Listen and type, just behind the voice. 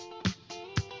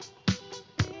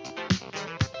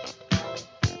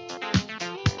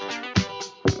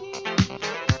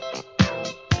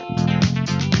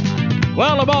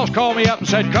the boss called me up and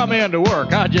said, come in to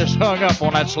work. I just hung up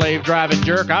on that slave-driving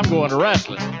jerk. I'm going to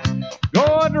wrestling.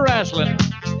 Going to wrestling.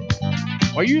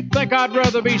 Well, you'd think I'd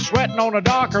rather be sweating on a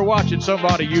dock or watching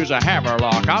somebody use a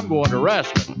hammerlock. I'm going to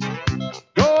wrestling.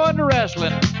 Going to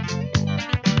wrestling.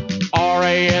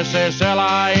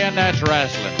 R-A-S-S-L-I-N, that's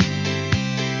wrestling.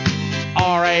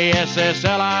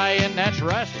 R-A-S-S-L-I-N, that's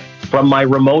wrestling. From my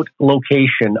remote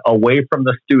location away from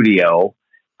the studio,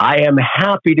 I am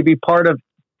happy to be part of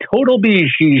Total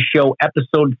BeezSheez Show,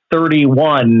 episode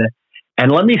 31.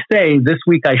 And let me say, this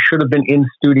week I should have been in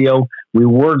studio. We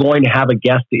were going to have a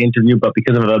guest to interview, but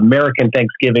because of American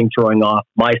Thanksgiving throwing off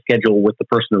my schedule with the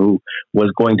person who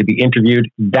was going to be interviewed,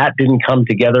 that didn't come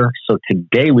together. So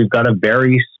today we've got a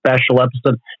very special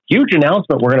episode. Huge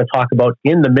announcement we're going to talk about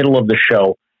in the middle of the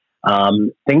show.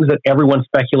 Things that everyone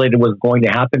speculated was going to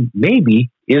happen,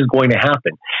 maybe is going to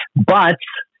happen. But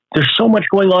there's so much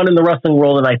going on in the wrestling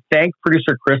world, and I thank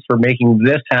producer Chris for making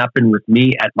this happen with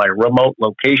me at my remote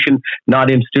location, not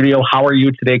in studio. How are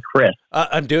you today, Chris?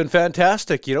 I'm doing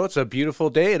fantastic. You know, it's a beautiful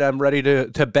day, and I'm ready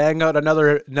to bang out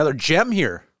another gem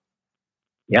here.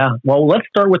 Yeah, well, let's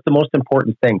start with the most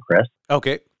important thing, Chris.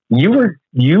 Okay.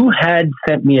 You had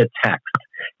sent me a text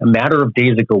a matter of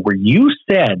days ago where you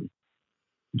said,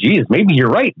 geez, maybe you're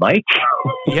right, Mike.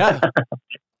 Yeah.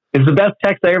 It's the best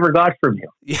text I ever got from you.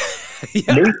 Yeah.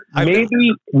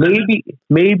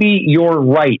 Maybe you're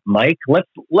right, Mike. Let's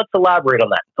elaborate on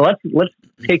that. Let's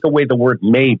take away the word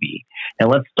maybe, and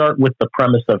let's start with the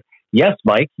premise of, yes,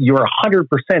 Mike, you're 100%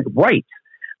 right.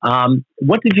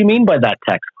 What did you mean by that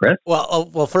text, Chris?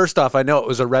 Well, first off, I know it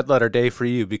was a red letter day for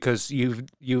you because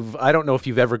you've I don't know if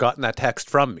you've ever gotten that text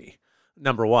from me.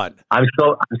 Number one, I'm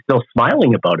still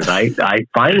smiling about it. I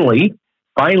finally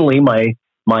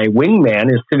my wingman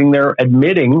is sitting there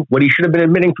admitting what he should have been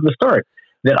admitting from the start,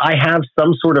 that I have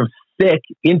some sort of sick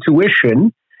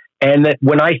intuition, and that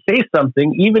when I say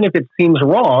something, even if it seems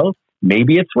wrong,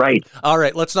 maybe it's right. All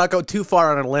right, let's not go too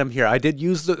far on a limb here. I did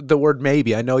use the word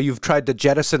maybe. I know you've tried to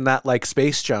jettison that like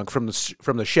space junk from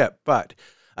the ship, but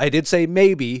I did say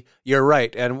maybe you're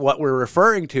right. And what we're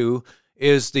referring to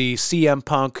is the CM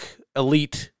Punk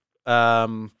Elite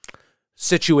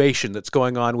situation that's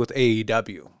going on with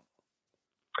AEW.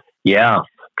 Yeah.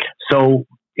 So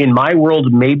in my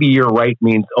world, maybe you're right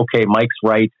means, okay, Mike's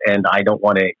right, and I don't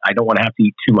want to have to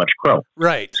eat too much crow.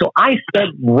 Right. So I said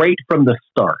right from the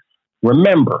start,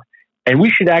 remember, and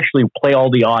we should actually play all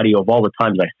the audio of all the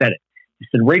times I said it. I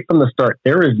said right from the start,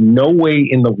 there is no way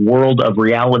in the world of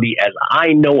reality as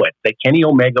I know it that Kenny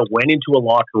Omega went into a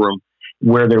locker room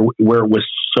where it was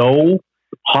so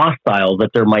hostile that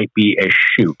there might be a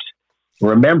shoot.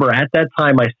 Remember, at that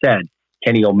time I said,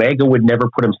 Kenny Omega would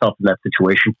never put himself in that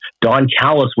situation. Don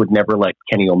Callis would never let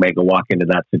Kenny Omega walk into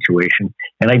that situation.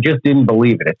 And I just didn't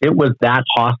believe it. If it was that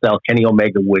hostile, Kenny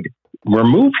Omega would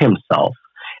remove himself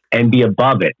and be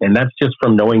above it. And that's just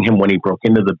from knowing him when he broke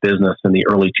into the business in the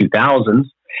early 2000s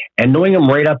and knowing him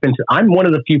right up into, I'm one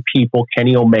of the few people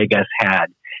Kenny Omega has had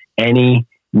any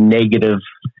negative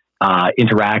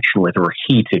interaction with, or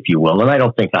heat, if you will. And I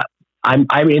don't think I'm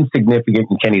insignificant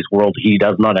in Kenny's world. He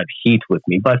does not have heat with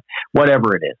me, but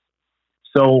whatever it is.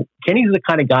 So Kenny's the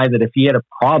kind of guy that if he had a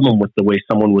problem with the way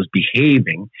someone was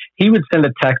behaving, he would send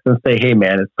a text and say, hey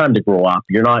man, it's time to grow up.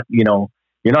 You're not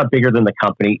bigger than the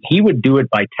company. He would do it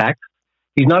by text.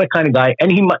 He's not a kind of guy.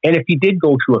 And if he did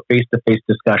go to a face-to-face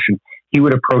discussion, he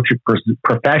would approach it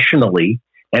professionally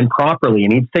and properly.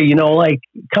 And he'd say,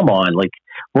 come on,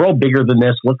 we're all bigger than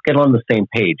this. Let's get on the same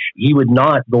page. He would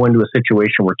not go into a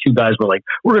situation where two guys were like,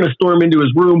 we're going to storm into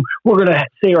his room. We're going to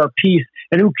say our piece.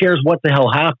 And who cares what the hell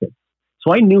happens?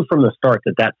 So I knew from the start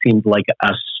that seemed like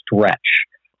a stretch.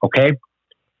 Okay.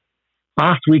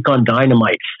 Last week on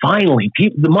Dynamite, finally,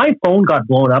 my phone got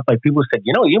blown up by people who said,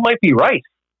 you might be right.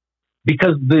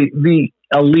 Because the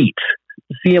elite,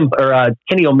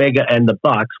 Kenny Omega and the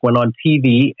Bucks went on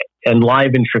TV and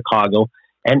live in Chicago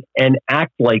and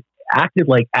acted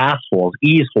like assholes,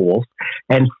 easeholes,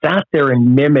 and sat there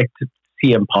and mimicked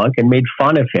CM Punk and made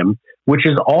fun of him, which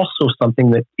is also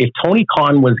something that if Tony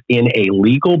Khan was in a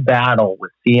legal battle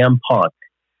with CM Punk,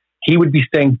 he would be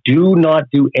saying, do not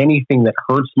do anything that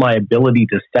hurts my ability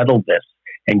to settle this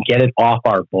and get it off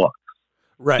our books.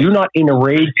 Right. Do not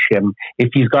enrage him if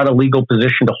he's got a legal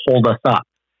position to hold us up.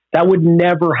 That would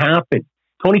never happen.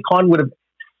 Tony Khan would have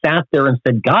sat there and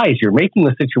said, guys, you're making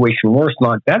the situation worse,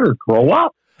 not better. Grow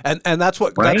up. And that's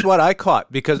what I caught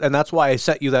and that's why I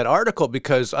sent you that article,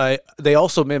 because they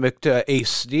also mimicked Ace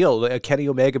Steel. Kenny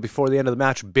Omega before the end of the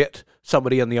match bit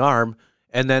somebody in the arm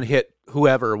and then hit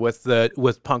whoever with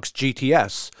Punk's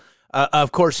GTS.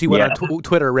 Of course, he went on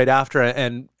Twitter right after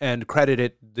and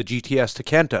credited the GTS to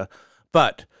Kenta.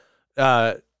 But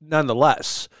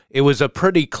nonetheless, it was a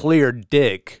pretty clear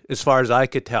dig as far as I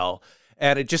could tell.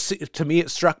 And it just, to me,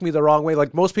 it struck me the wrong way.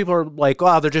 Like most people are like,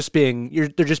 "Oh, they're just being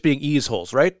ease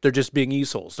holes, right? They're just being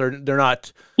ease holes. They're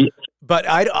not." Yeah. But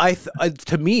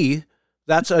to me,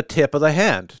 that's a tip of the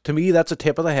hand. To me, that's a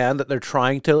tip of the hand that they're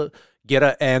trying to get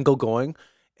an angle going.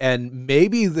 And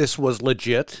maybe this was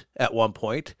legit at one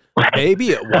point.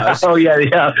 Maybe it was. Oh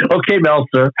yeah. Okay,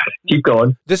 Meltzer, keep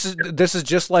going. This is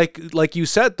just like you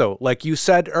said though. Like you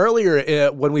said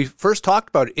earlier when we first talked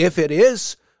about it, if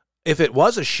it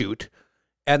was a shoot.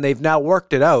 And they've now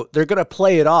worked it out, they're going to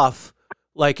play it off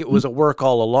like it was a work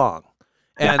all along.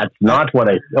 And that's not what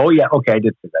I... Oh, yeah. Okay, I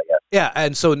did say that, yeah. Yeah,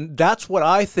 and so that's what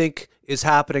I think is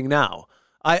happening now.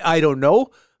 I don't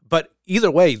know, but either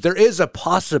way, there is a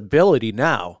possibility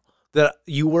now that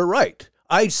you were right.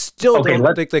 I still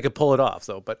don't think they could pull it off,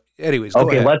 though. But anyways, go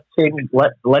ahead. Let's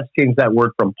change that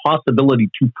word from possibility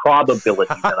to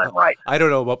probability that I'm right. I don't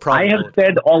know about probability.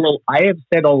 I have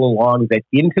said all along that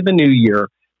into the new year,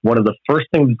 one of the first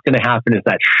things that's going to happen is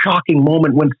that shocking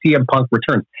moment when CM Punk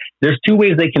returns. There's two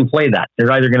ways they can play that.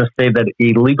 They're either going to say that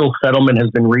a legal settlement has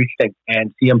been reached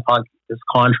and CM Punk's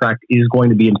contract is going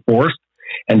to be enforced,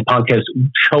 and Punk has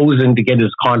chosen to get his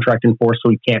contract enforced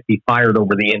so he can't be fired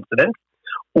over the incident,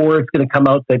 or it's going to come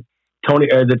out that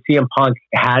that CM Punk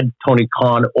had Tony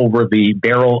Khan over the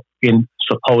barrel in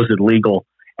supposed legal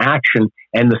action,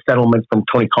 and the settlement from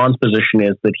Tony Khan's position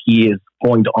is that he is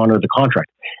going to honor the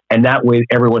contract. And that way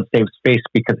everyone saves face,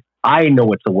 because I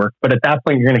know it's a work, but at that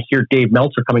point you're going to hear Dave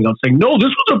Meltzer coming out saying, no, this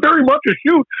was a very much a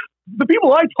shoot. The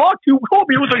people I talked to told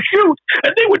me it was a shoot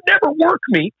and they would never work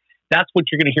me. That's what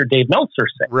you're going to hear Dave Meltzer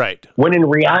say. Right. When in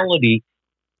reality,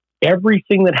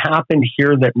 everything that happened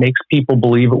here that makes people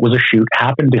believe it was a shoot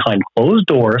happened behind closed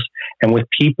doors and with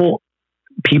people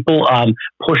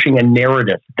pushing a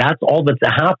narrative. That's all that's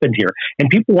happened here. And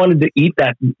people wanted to eat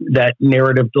that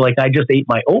narrative like I just ate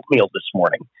my oatmeal this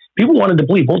morning. People wanted to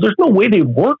believe, well, there's no way they'd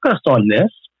work us on this.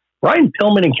 Ryan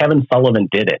Pillman and Kevin Sullivan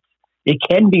did it. It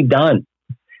can be done.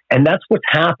 And that's what's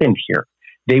happened here.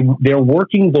 They're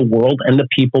working the world and the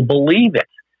people believe it.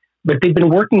 But they've been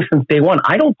working since day one.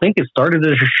 I don't think it started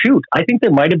as a shoot. I think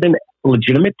there might have been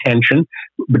legitimate tension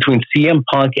between CM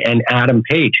Punk and Adam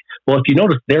Page. Well, if you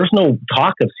notice, there's no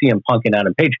talk of CM Punk and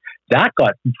Adam Page. That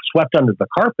got swept under the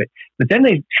carpet. But then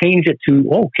they changed it to,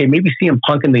 okay, maybe CM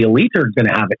Punk and the Elite are going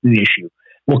to have an issue.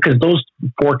 Well, because those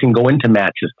four can go into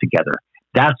matches together.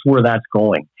 That's where that's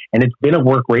going. And it's been a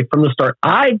work right from the start.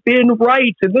 I've been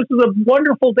right. And this is a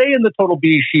wonderful day in the Total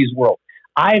BeezSheez world.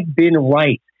 I've been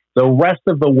right. The rest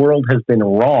of the world has been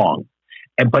wrong.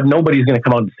 But nobody's going to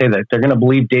come out and say that. They're going to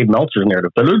believe Dave Meltzer's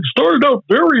narrative. That it started out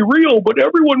very real, but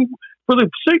everyone, for the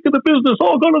sake of the business,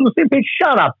 all got on the same page.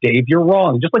 Shut up, Dave. You're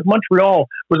wrong. Just like Montreal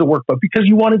was a work, but because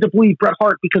you wanted to believe Bret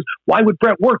Hart, because why would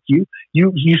Bret work you?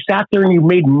 You sat there and you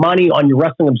made money on your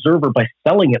Wrestling Observer by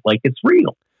selling it like it's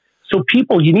real. So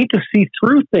people, you need to see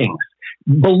through things.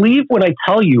 Believe when I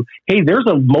tell you, hey, there's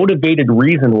a motivated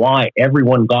reason why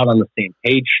everyone got on the same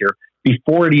page here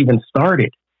before it even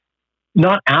started.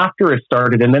 Not after it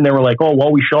started, and then they were like, oh,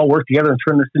 well, we should all work together and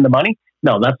turn this into money.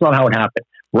 No, that's not how it happened.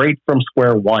 Right from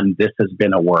square one, this has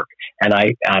been a work. And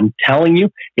I'm telling you,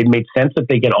 it made sense that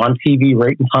they get on TV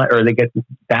right in time, or they get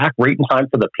back right in time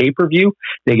for the pay-per-view.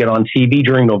 They get on TV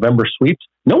during November sweeps.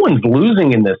 No one's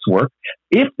losing in this work.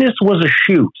 If this was a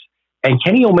shoot and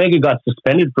Kenny Omega got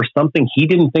suspended for something he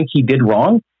didn't think he did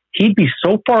wrong, he'd be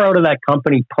so far out of that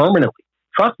company permanently.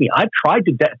 Trust me, I've tried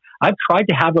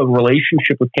to have a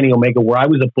relationship with Kenny Omega where I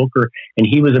was a booker and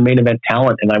he was a main event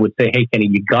talent, and I would say, hey, Kenny,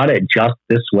 you got to adjust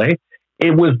this way.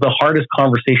 It was the hardest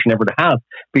conversation ever to have,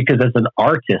 because as an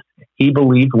artist, he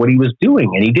believed what he was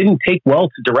doing, and he didn't take well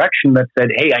to direction that said,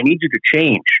 hey, I need you to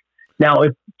change. Now,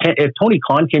 if Tony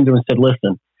Khan came to him and said,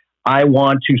 listen, I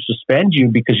want to suspend you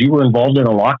because you were involved in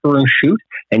a locker room shoot,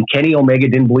 and Kenny Omega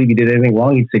didn't believe he did anything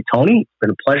wrong, he'd say, Tony, it's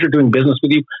been a pleasure doing business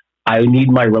with you. I need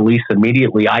my release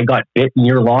immediately. I got bit in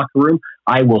your locker room.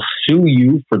 I will sue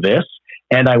you for this,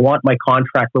 and I want my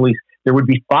contract release. There would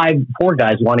be 4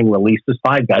 guys wanting releases,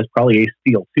 5 guys, probably Ace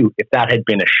Steel too, if that had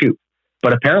been a shoot.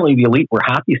 But apparently the Elite were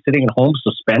happy sitting at home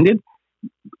suspended.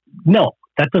 No,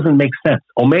 that doesn't make sense.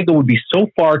 Omega would be so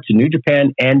far to New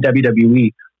Japan and WWE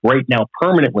right now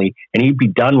permanently, and he'd be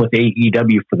done with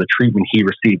AEW for the treatment he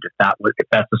received if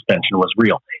that suspension was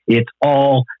real. It's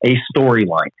all a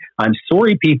storyline. I'm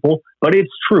sorry, people, but it's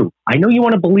true. I know you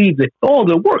want to believe that,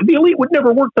 the Elite would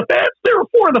never work the fans. They're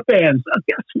for the fans.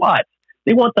 Guess what?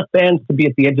 They want the fans to be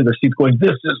at the edge of their seats going,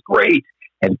 this is great.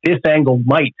 And this angle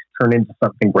might turn into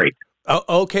something great.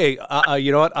 Oh, okay.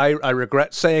 You know what? I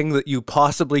regret saying that you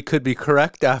possibly could be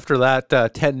correct after that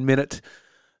 10-minute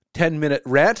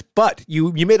rant, but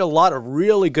you made a lot of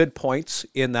really good points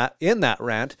in that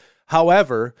rant.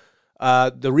 However,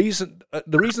 the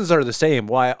reasons are the same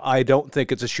why I don't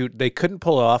think it's a shoot. They couldn't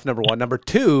pull it off, number one. Number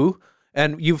two,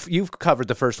 and you've covered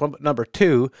the first one, but number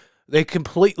two, they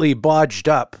completely bodged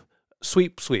up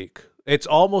sweeps week. It's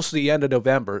almost the end of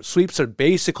November. Sweeps are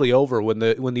basically over when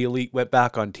the Elite went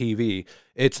back on TV.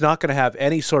 It's not going to have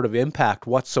any sort of impact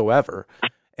whatsoever.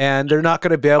 And they're not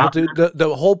going to be able to,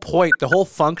 the whole point, the whole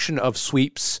function of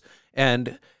sweeps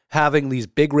and having these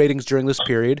big ratings during this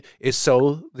period is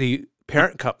so the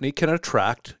parent company can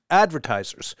attract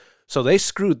advertisers. So they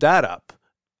screwed that up.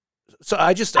 So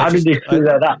How did they screw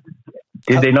that up?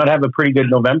 Did they not have a pretty good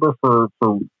November for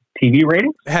TV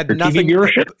ratings? TV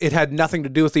viewership? It had nothing to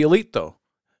do with the Elite, though.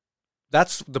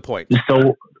 That's the point.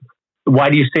 So why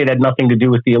do you say it had nothing to do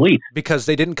with the Elite? Because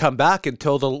they didn't come back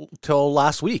till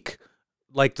last week.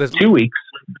 Like 2 weeks.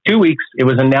 2 weeks. It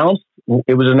was announced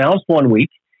 1 week.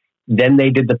 Then they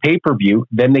did the pay-per-view.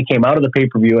 Then they came out of the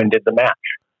pay-per-view and did the match.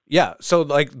 Yeah. So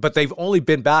but they've only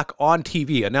been back on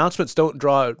TV. Announcements don't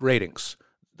draw ratings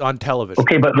on television.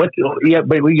 Okay, but what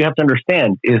you have to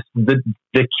understand is the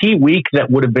key week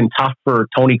that would have been tough for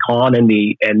Tony Khan and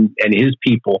his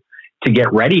people to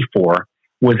get ready for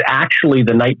was actually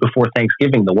the night before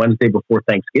Thanksgiving, the Wednesday before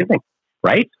Thanksgiving,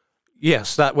 right?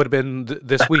 Yes, that would have been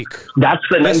this week. That's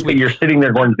the night that you're sitting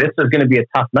there going, this is going to be a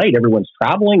tough night. Everyone's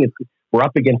traveling. We're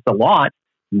up against a lot.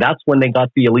 That's when they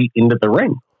got the Elite into the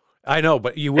ring. I know,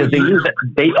 but no.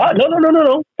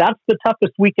 That's the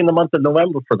toughest week in the month of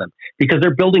November for them because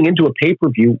they're building into a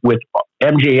pay-per-view with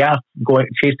MJF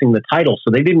chasing the title.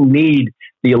 So they didn't need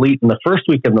the Elite in the first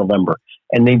week of November,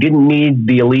 and they didn't need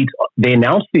the Elite. They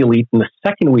announced the Elite in the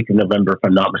second week of November, if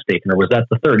I'm not mistaken, or was that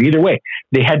the third? Either way,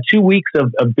 they had 2 weeks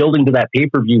of building to that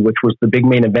pay-per-view, which was the big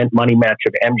main event money match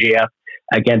of MJF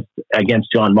against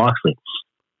John Moxley.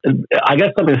 I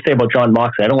got something to say about John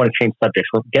Moxley. I don't want to change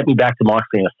subjects. Get me back to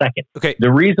Moxley in a second. Okay.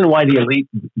 The reason why the Elite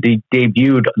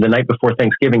debuted the night before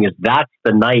Thanksgiving is that's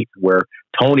the night where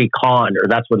Tony Khan, or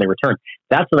that's when they returned.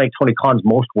 That's the night Tony Khan's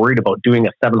most worried about doing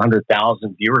a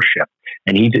 700,000 viewership,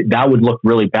 and that would look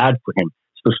really bad for him.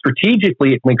 So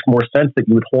strategically, it makes more sense that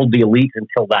you would hold the Elite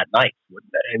until that night.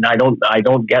 And I don't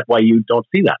get why you don't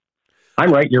see that. I'm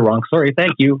right. You're wrong. Sorry.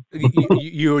 Thank you.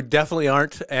 You definitely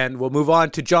aren't. And we'll move on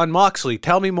to John Moxley.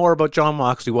 Tell me more about John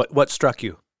Moxley. What struck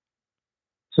you?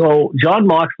 So John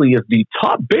Moxley is the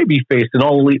top babyface in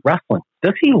all Elite Wrestling.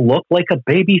 Does he look like a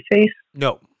babyface?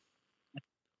 No,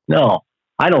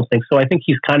 I don't think so. I think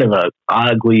he's kind of a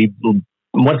ugly.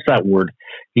 What's that word?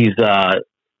 He's kind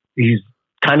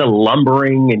of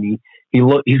lumbering, and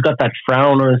he's got that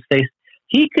frown on his face.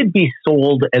 He could be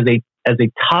sold as a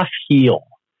tough heel.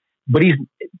 But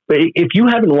if you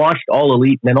haven't watched All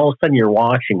Elite, and then all of a sudden you're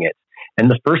watching it, and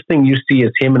the first thing you see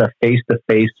is him in a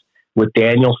face-to-face with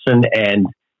Danielson and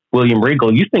William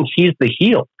Regal, you think he's the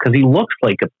heel because he looks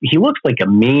like a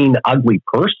mean, ugly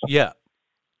person. Yeah.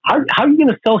 How are you going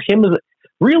to sell him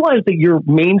realize that your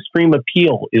mainstream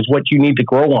appeal is what you need to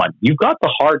grow on. You've got the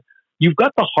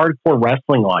hardcore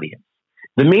wrestling audience.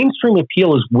 The mainstream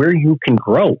appeal is where you can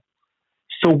grow.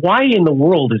 So why in the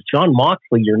world is John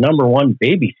Moxley your number one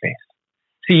babyface?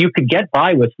 See, you could get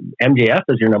by with MJF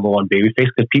as your number one babyface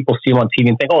because people see him on TV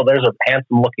and think, oh, there's a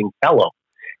handsome-looking fellow.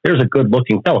 There's a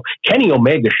good-looking fellow. Kenny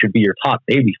Omega should be your top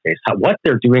babyface. What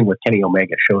they're doing with Kenny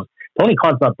Omega shows Tony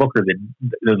Khan's not booker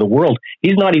the world.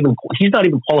 He's not even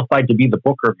qualified to be the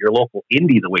booker of your local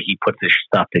indie the way he puts his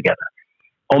stuff together.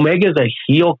 Omega's a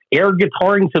heel, air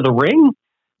guitaring to the ring.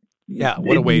 Yeah,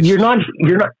 what a waste. You're not.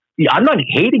 I'm not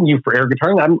hating you for air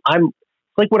guitaring.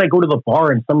 It's like when I go to the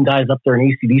bar and some guy's up there and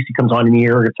AC/DC comes on and he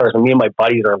air guitars and me and my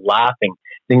buddies are laughing,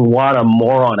 saying, what a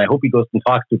moron. I hope he goes and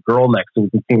talks to a girl next so we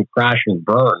can see him crash and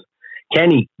burn.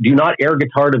 Kenny, do not air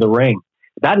guitar to the ring.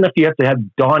 Bad enough you have to have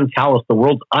Don Callis, the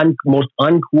world's most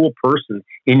uncool person,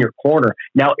 in your corner.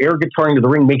 Now air guitaring to the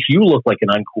ring makes you look like an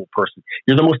uncool person.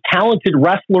 You're the most talented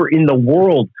wrestler in the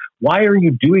world. Why are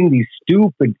you doing these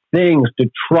stupid things to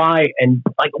try and,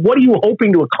 what are you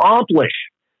hoping to accomplish?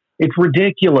 It's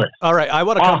ridiculous. All right, I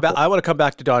want to come back. I want to come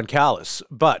back to Don Callis,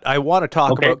 but I want to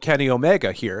talk about Kenny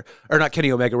Omega here, or not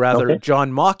Kenny Omega, rather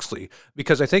John Moxley,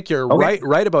 because I think you're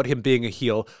right about him being a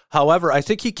heel. However, I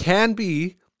think he can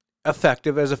be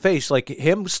effective as a face. Like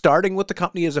him starting with the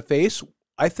company as a face,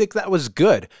 I think that was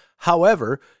good.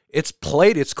 However, it's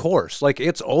played its course. Like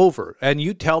it's over. And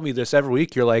you tell me this every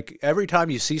week. You're like, every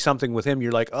time you see something with him,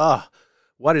 you're like,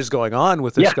 What is going on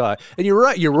with this guy? And you're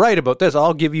right. You're right about this.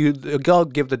 I'll give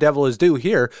the devil his due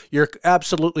here. You're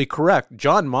absolutely correct.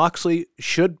 Jon Moxley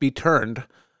should be turned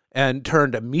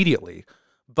immediately.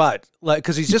 But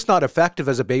because he's just not effective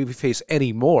as a babyface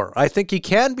anymore. I think he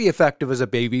can be effective as a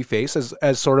babyface,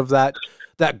 as sort of that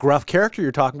gruff character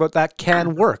you're talking about. That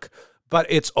can work, but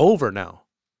it's over now.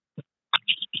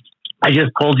 I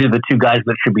just told you the two guys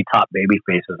that should be top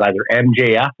babyfaces, either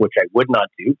MJF, which I would not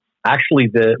do. Actually,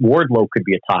 the Wardlow could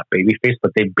be a top babyface,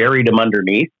 but they buried him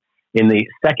underneath in the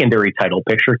secondary title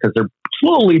picture because they're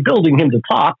slowly building him to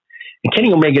top. And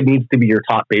Kenny Omega needs to be your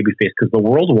top babyface because the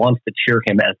world wants to cheer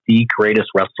him as the greatest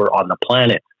wrestler on the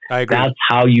planet. I agree. That's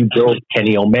how you build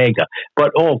Kenny Omega.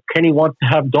 But, Kenny wants to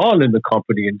have Don in the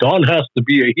company, and Don has to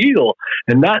be a heel.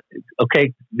 And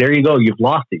okay, there you go. You've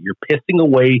lost it. You're pissing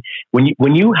away.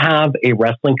 When you have a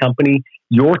wrestling company,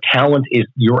 your talent is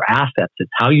your assets.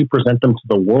 It's how you present them to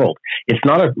the world. It's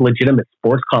not a legitimate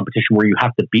sports competition where you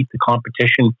have to beat the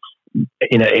competition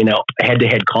in a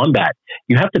head-to-head combat.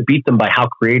 You have to beat them by how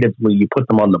creatively you put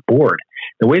them on the board.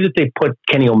 The way that they put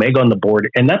Kenny Omega on the board,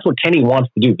 and that's what Kenny wants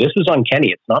to do. This is on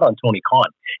Kenny. It's not on Tony Khan.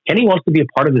 Kenny wants to be a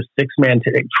part of this six-man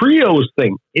trios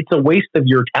thing. It's a waste of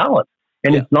your talent,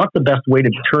 and it's not the best way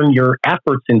to turn your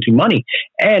efforts into money.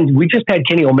 And we just had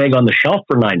Kenny Omega on the shelf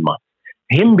for 9 months.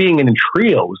 Him being in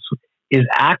trios is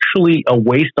actually a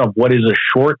waste of what is a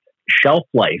short shelf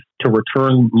life to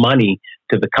return money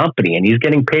to the company, and he's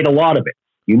getting paid a lot of it.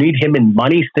 You need him in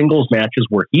money singles matches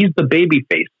where he's the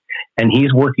babyface and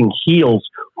he's working heels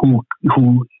who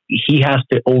he has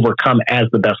to overcome as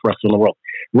the best wrestler in the world.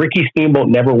 Ricky Steamboat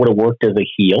never would have worked as a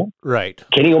heel. Right.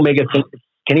 Kenny Omega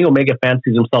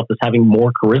fancies himself as having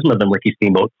more charisma than Ricky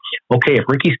Steamboat. Okay, if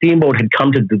Ricky Steamboat had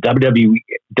come to the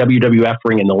WWF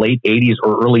ring in the late 80s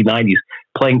or early 90s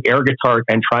playing air guitar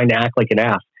and trying to act like an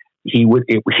ass, he would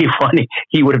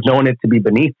have known it to be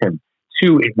beneath him.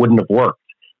 Two, it wouldn't have worked.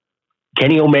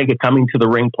 Kenny Omega coming to the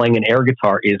ring playing an air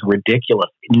guitar is ridiculous.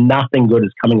 Nothing good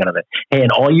is coming out of it. Hey,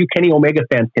 and all you Kenny Omega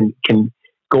fans can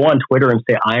go on Twitter and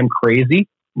say, I am crazy,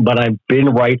 but I've been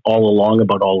right all along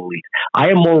about All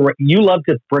Elite. You love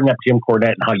to bring up Jim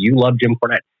Cornette and how you love Jim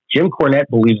Cornette. Jim Cornette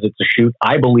believes it's a shoot.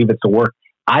 I believe it's a work.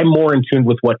 I'm more in tune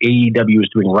with what AEW is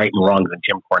doing right and wrong than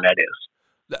Jim Cornette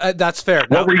is. That's fair.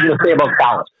 What were you going to say about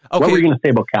Callis? Okay. What were you going to say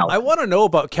about Callis? I want to know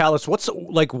about Callis.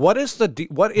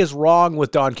 What is wrong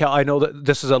with Don Callis? I know that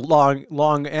this is a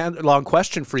long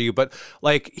question for you, but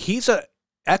he's an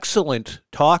excellent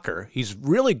talker. He's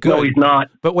really good. No, he's not.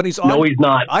 But when he's on, no, he's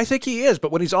not. I think he is.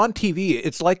 But when he's on TV,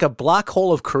 it's like a black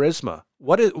hole of charisma.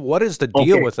 What is the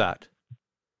deal with that?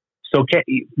 So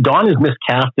Don is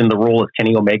miscast in the role of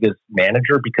Kenny Omega's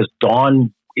manager because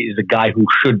Don is a guy who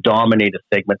should dominate a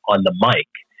segment on the mic.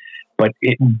 But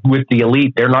with the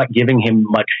Elite, they're not giving him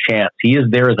much chance. He is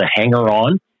there as a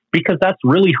hanger-on because that's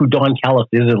really who Don Callis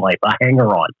is in life, a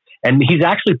hanger-on. And he's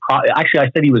actually, I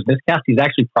said he was miscast. He's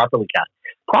actually properly cast.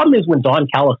 Problem is when Don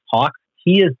Callis talks,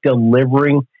 he is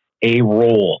delivering a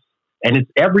role. And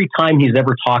it's every time he's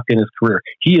ever talked in his career,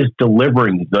 he is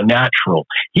delivering the natural.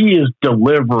 He is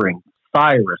delivering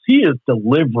Cyrus. He is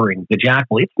delivering the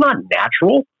Jackal. It's not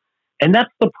natural. And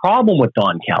that's the problem with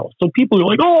Don Callis. So people are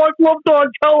like, oh, I've loved Don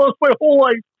Callis my whole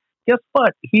life. Guess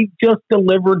what? He just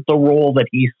delivered the role that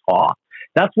he saw.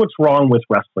 That's what's wrong with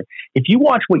wrestling. If you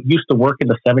watch what used to work in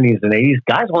the 70s and 80s,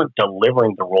 guys weren't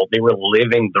delivering the role. They were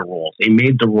living the roles. They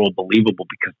made the role believable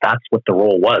because that's what the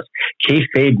role was.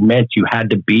 Kayfabe meant you had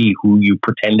to be who you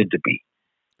pretended to be.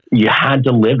 You had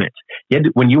to live it.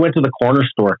 When you went to the corner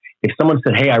store, if someone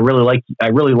said, "Hey, I really like I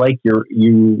really like that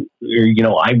you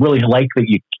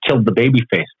killed the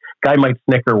babyface," guy might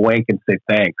snicker, wink, and say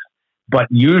thanks. But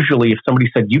usually, if somebody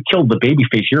said, "You killed the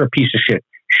babyface, you're a piece of shit.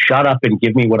 Shut up and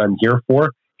give me what I'm here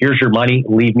for. Here's your money.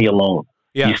 Leave me alone."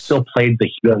 Yes. You still played the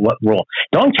heel role.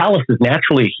 Don Callis is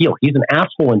naturally a heel. He's an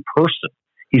asshole in person.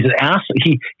 He's an ass.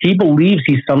 He believes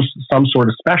he's some sort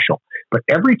of special. But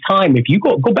every time, if you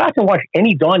go back and watch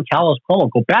any Don Callis promo,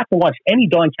 go back and watch any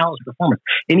Don Callis performance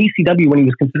in ECW when he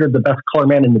was considered the best color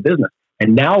man in the business,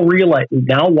 and now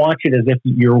watch it as if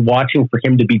you're watching for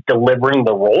him to be delivering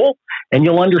the role, and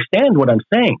you'll understand what I'm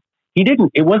saying.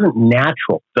 It wasn't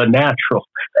natural. The natural.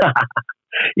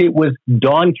 It was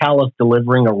Don Callis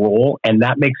delivering a role, and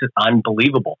that makes it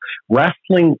unbelievable.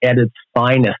 Wrestling at its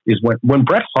finest is when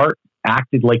Bret Hart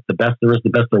acted like the best there is, the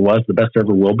best there was, the best there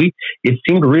ever will be. It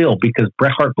seemed real because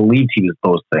Bret Hart believed he was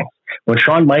those things. When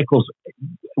Shawn Michaels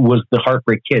was the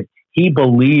Heartbreak Kid, he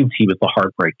believed he was the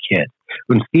Heartbreak Kid.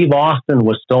 When Steve Austin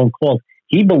was Stone Cold,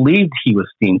 he believed he was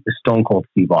Stone Cold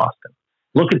Steve Austin.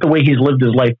 Look at the way he's lived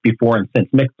his life before and since.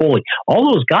 Mick Foley,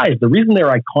 all those guys, the reason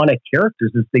they're iconic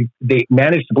characters is they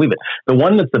managed to believe it. The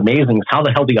one that's amazing is how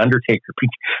the hell the Undertaker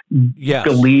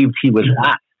believed he was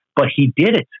that. But he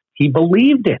did it. He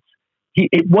believed it.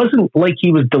 It wasn't like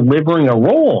he was delivering a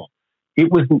role.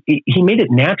 He made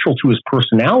it natural to his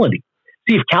personality.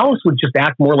 See, if Callis would just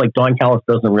act more like Don Callis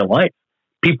does in real life,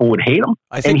 people would hate him,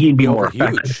 and he'd be more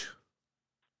effective.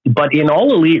 But in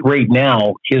All Elite right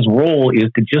now, his role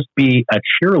is to just be a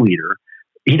cheerleader.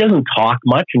 He doesn't talk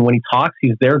much, and when he talks,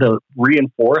 he's there to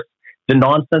reinforce the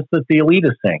nonsense that the Elite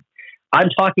is saying. I'm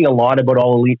talking a lot about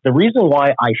All Elite. The reason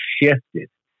why I shifted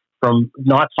from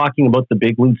not talking about the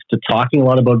big leagues to talking a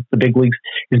lot about the big leagues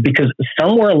is because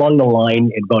somewhere along the line,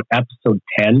 in about episode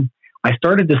 10, I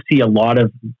started to see a lot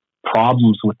of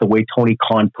problems with the way Tony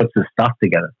Khan puts his stuff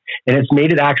together. And it's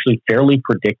made it actually fairly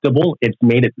predictable. It's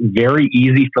made it very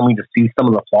easy for me to see some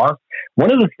of the flaws.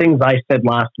 One of the things I said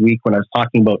last week when I was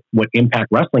talking about what Impact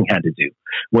Wrestling had to do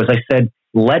was I said,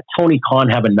 let Tony Khan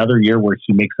have another year where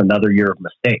he makes another year of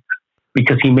mistakes,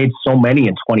 because he made so many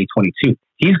in 2022.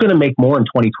 He's going to make more in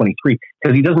 2023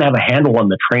 because he doesn't have a handle on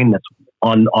the train that's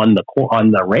on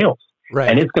the rails. Right.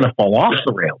 And it's going to fall off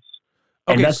the rails.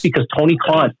 Okay. And that's because Tony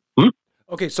Khan...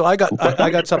 Okay, so I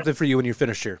got something for you when you're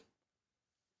finished here.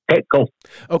 Okay, go.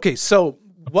 Okay, so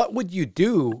what would you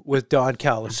do with Don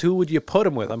Callis? Who would you put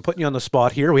him with? I'm putting you on the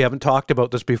spot here. We haven't talked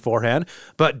about this beforehand,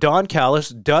 but Don Callis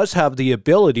does have the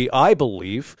ability, I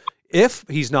believe, if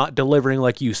he's not delivering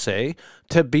like you say,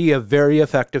 to be a very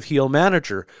effective heel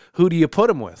manager. Who do you put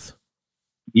him with?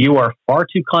 You are far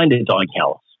too kind to Don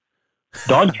Callis.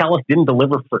 Don Callis didn't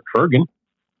deliver for Kurgan.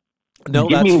 No,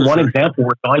 give me one example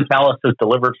where Don Callis has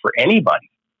delivered for anybody.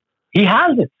 He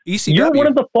hasn't. ECW. You're one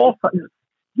of the false.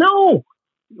 No,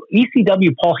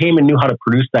 ECW. Paul Heyman knew how to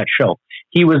produce that show.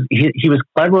 He was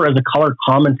clever as a color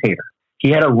commentator. He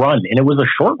had a run, and it was a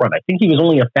short run. I think he was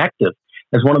only effective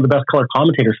as one of the best color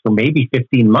commentators for maybe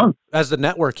 15 months. As the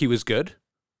network, he was good.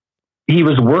 He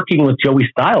was working with Joey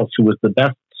Styles, who was the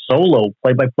best solo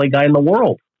play-by-play guy in the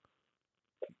world.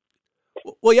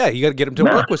 Well, yeah, you got to get him to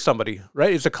work with somebody,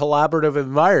 right? It's a collaborative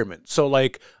environment. So,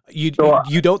 like, you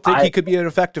don't think he could be an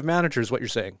effective manager, is what you're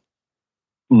saying?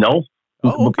 No.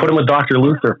 Oh, okay. Put him with Dr.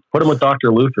 Luther.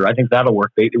 I think that'll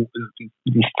work.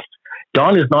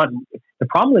 Don is not... The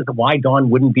problem is why Don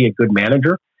wouldn't be a good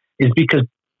manager is because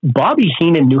Bobby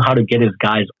Heenan knew how to get his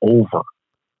guys over.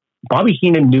 Bobby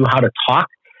Heenan knew how to talk.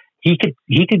 He could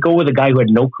go with a guy who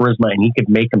had no charisma, and he could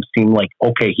make him seem like,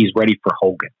 okay, he's ready for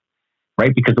Hogan.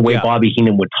 Right? Because the way Bobby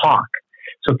Heenan would talk.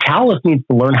 So Callis needs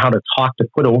to learn how to talk to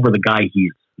put over the guy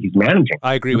he's managing.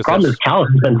 I agree with that. The problem is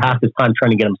Callis spends half his time trying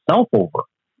to get himself over.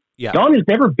 Yeah. Don has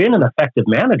never been an effective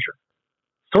manager.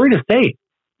 Sorry to say.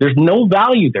 There's no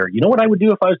value there. You know what I would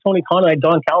do if I was Tony Khan and I had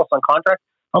Don Callis on contract?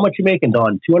 How much you making,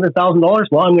 Don? $200,000?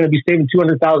 Well, I'm going to be saving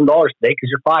 $200,000 today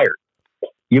because you're fired.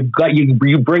 You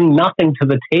bring nothing to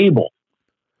the table.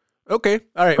 Okay,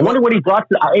 all right. I wonder what he brought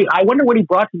to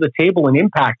the table in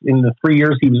Impact in the 3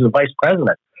 years he was the vice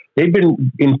president. They've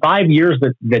been in 5 years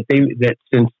that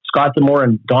since Scott D'Amore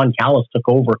and Don Callis took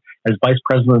over as vice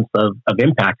presidents of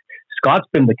Impact. Scott's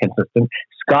been the consistent.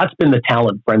 Scott's been the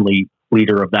talent friendly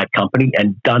leader of that company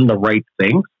and done the right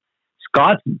things.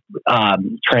 Scott's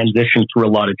transitioned through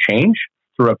a lot of change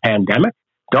through a pandemic.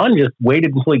 Don just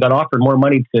waited until he got offered more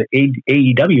money to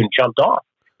AEW and jumped off.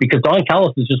 Because Don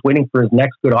Callis is just waiting for his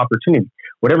next good opportunity.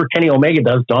 Whatever Kenny Omega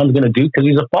does, Don's going to do because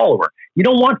he's a follower. You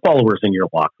don't want followers in your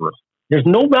locker room. There's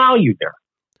no value there.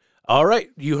 All right.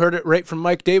 You heard it right from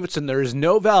Mike Davidson. There is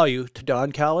no value to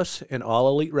Don Callis in All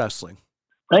Elite Wrestling.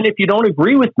 And if you don't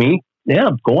agree with me,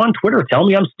 go on Twitter. Tell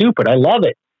me I'm stupid. I love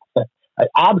it. I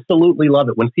absolutely love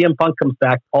it. When CM Punk comes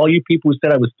back, all you people who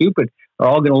said I was stupid are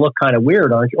all going to look kind of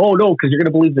weird, aren't you? Oh, no, because you're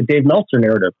going to believe the Dave Meltzer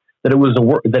narrative. That it was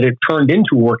that it turned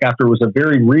into work after it was a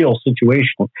very real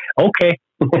situation. Okay,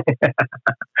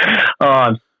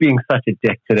 I'm being such a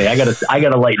dick today. I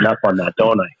gotta lighten up on that,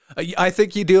 don't I? I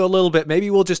think you do a little bit.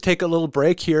 Maybe we'll just take a little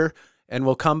break here, and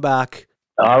we'll come back.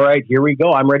 All right, here we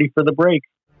go. I'm ready for the break.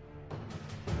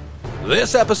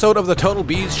 This episode of the Total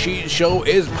BeezSheez Show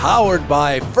is powered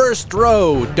by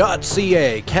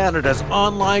FirstRow.ca, Canada's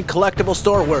online collectible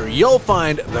store where you'll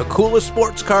find the coolest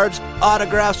sports cards,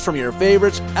 autographs from your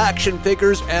favorites, action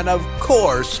figures, and of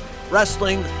course,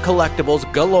 wrestling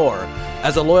collectibles galore.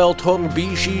 As a loyal Total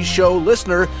BeezSheez Show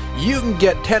listener, you can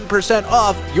get 10%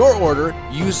 off your order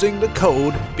using the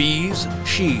code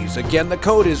BeezSheez. Again, the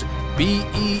code is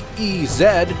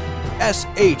BeezSheez,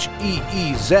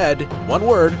 one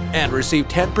word, and receive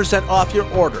 10% off your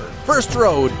order.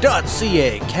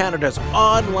 FirstRow.ca, Canada's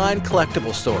online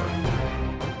collectible store.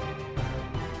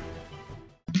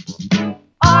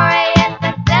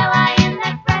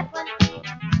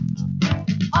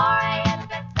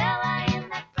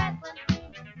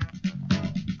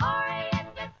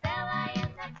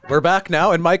 We're back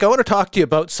now. And Mike, I want to talk to you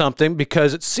about something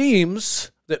because it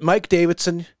seems that Mike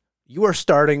Davidson, you are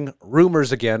starting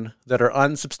rumors again that are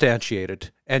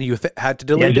unsubstantiated, and you had to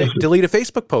delete a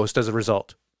Facebook post as a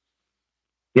result.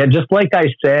 Yeah, just like I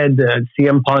said,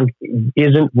 CM Punk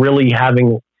isn't really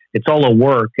it's all a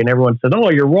work, and everyone said, oh,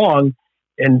 you're wrong.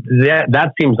 And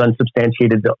that seems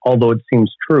unsubstantiated, although it seems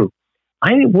true.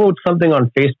 I wrote something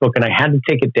on Facebook, and I had to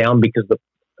take it down because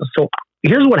so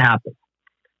here's what happened.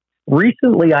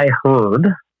 Recently, I heard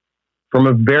from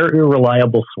a very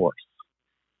reliable source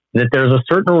that there's a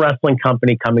certain wrestling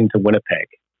company coming to Winnipeg,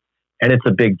 and it's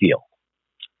a big deal.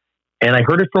 And I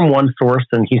heard it from one source,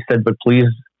 and he said, but please,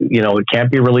 it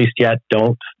can't be released yet.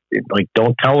 Don't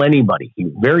tell anybody.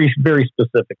 Very, very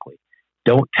specifically,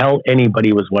 don't tell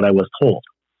anybody was what I was told.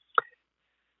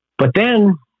 But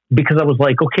then, because I was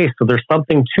like, okay, so there's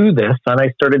something to this, and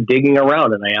I started digging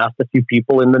around, and I asked a few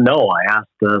people in the know. I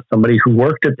asked somebody who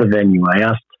worked at the venue. I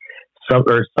asked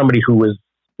somebody who was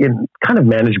in kind of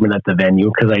management at the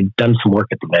venue, because I'd done some work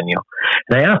at the venue.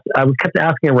 And I kept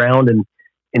asking around and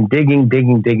digging,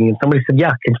 and somebody said,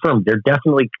 yeah, confirmed. They're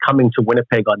definitely coming to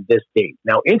Winnipeg on this date.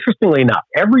 Now, interestingly enough,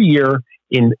 every year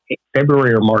in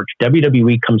February or March,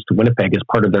 WWE comes to Winnipeg as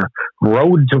part of their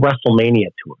Road to WrestleMania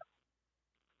tour.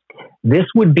 This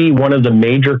would be one of the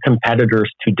major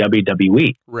competitors to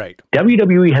WWE. Right.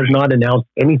 WWE has not announced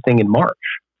anything in March.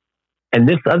 And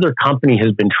this other company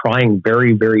has been trying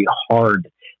very, very hard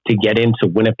to get into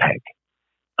Winnipeg.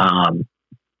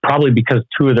 Probably because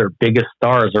two of their biggest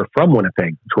stars are from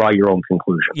Winnipeg. Draw your own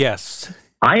conclusion. Yes.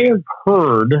 I have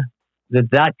heard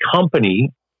that company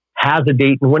has a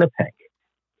date in Winnipeg.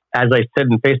 As I said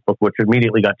in Facebook, which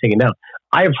immediately got taken down.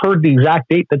 I have heard the exact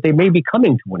date that they may be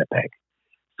coming to Winnipeg.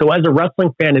 So as a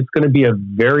wrestling fan, it's going to be a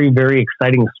very, very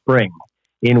exciting spring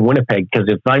in Winnipeg, because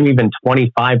if I'm even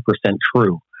 25%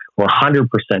 true or 100%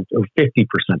 or 50%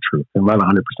 true, I'm not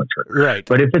 100% true. Right.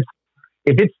 But if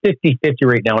it's 50-50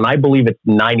 right now, and I believe it's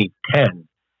 90-10,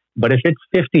 but if it's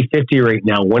 50-50 right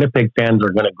now, Winnipeg fans are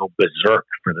going to go berserk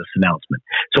for this announcement.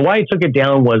 So why I took it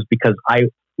down was because I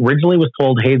originally was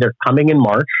told, hey, they're coming in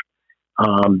March,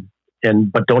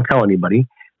 but don't tell anybody.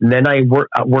 And then I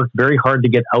worked very hard to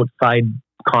get outside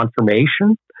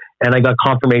confirmation, and I got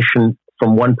confirmation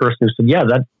from one person who said, yeah,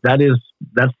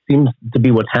 that seems to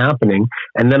be what's happening.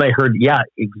 And then I heard, yeah,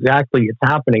 exactly, it's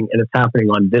happening, and it's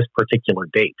happening on this particular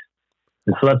date.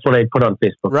 And so that's what I put on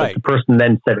Facebook. Right. But the person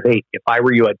then said, hey, if I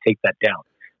were you, I'd take that down.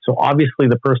 So obviously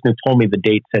the person who told me the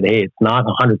date said, hey, it's not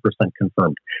 100%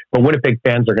 confirmed. But Winnipeg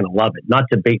fans are going to love it. Not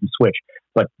to bait and switch,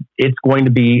 but it's going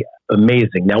to be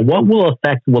amazing. Now, what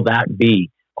effect will that be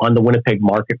on the Winnipeg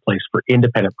marketplace for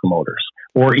independent promoters,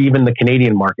 or even the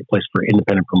Canadian marketplace for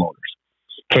independent promoters?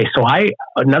 Okay, so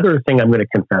another thing I'm going to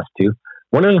confess to,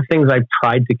 one of the things I've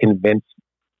tried to convince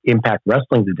Impact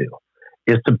Wrestling to do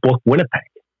is to book Winnipeg,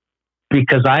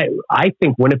 because I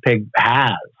think Winnipeg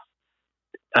has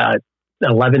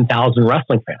 11,000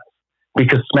 wrestling fans,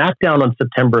 because SmackDown on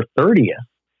September 30th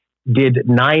did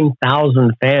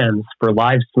 9,000 fans for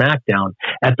live SmackDown.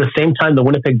 At the same time, the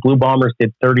Winnipeg Blue Bombers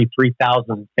did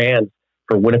 33,000 fans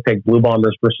for Winnipeg Blue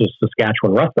Bombers versus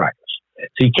Saskatchewan Roughriders.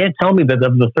 So you can't tell me that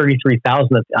of the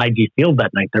 33,000 at the IG Field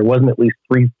that night, there wasn't at least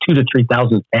 2,000 to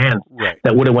 3,000 fans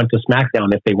that would have went to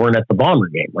SmackDown if they weren't at the Bomber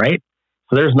game, right?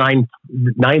 So there's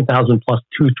 9,000 plus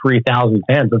 3,000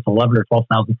 fans. That's 11 or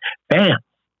 12,000 fans.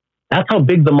 That's how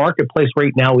big the marketplace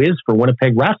right now is for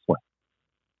Winnipeg wrestling.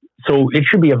 So it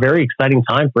should be a very exciting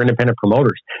time for independent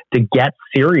promoters to get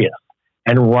serious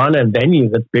and run a venue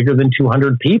that's bigger than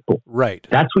 200 people. Right.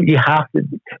 That's what you have to.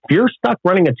 If you're stuck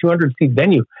running a 200-seat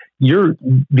venue,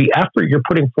 the effort you're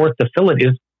putting forth to fill it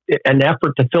is an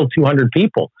effort to fill 200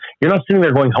 people. You're not sitting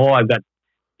there going, "Oh, I've got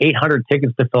 800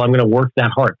 tickets to fill. I'm going to work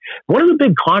that hard." One of the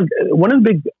big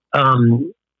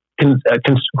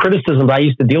criticisms I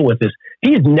used to deal with is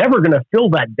he's never going to fill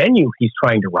that venue he's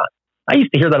trying to run. I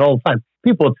used to hear that all the time.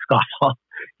 People would scoff off.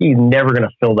 He's never going to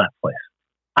fill that place.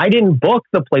 I didn't book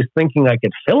the place thinking I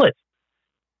could fill it,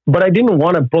 but I didn't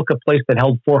want to book a place that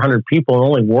held 400 people and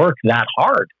only work that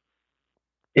hard.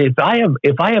 If I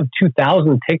have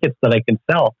 2,000 tickets that I can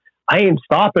sell, I ain't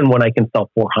stopping when I can sell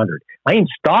 400. I ain't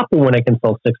stopping when I can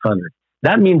sell 600.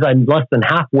 That means I'm less than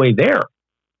halfway there.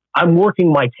 I'm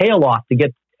working my tail off to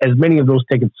get as many of those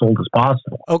tickets sold as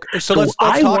possible. Okay, so let's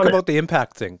talk about the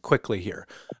Impact thing quickly here.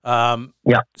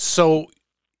 Yeah. So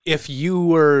if you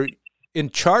were in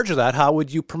charge of that, how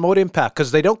would you promote Impact?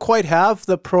 Because they don't quite have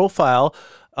the profile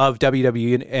of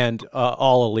WWE and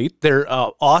All Elite. They're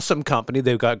an awesome company.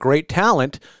 They've got great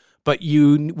talent, but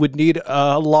you would need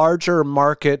a larger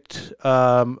market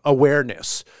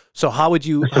awareness. So how would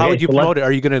you promote it?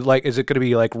 Are you going to is it going to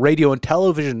be like radio and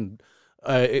television?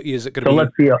 Is it going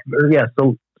to be?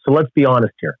 So let's be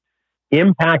honest here.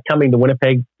 Impact coming to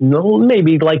Winnipeg,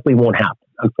 likely won't happen.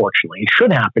 Unfortunately, it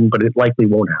should happen, but it likely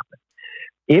won't happen.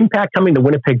 Impact coming to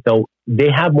Winnipeg, though, they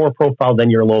have more profile than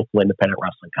your local independent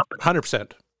wrestling company.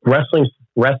 100%.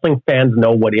 Wrestling fans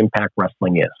know what Impact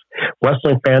Wrestling is.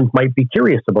 Wrestling fans might be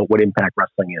curious about what Impact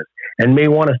Wrestling is and may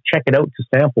want to check it out to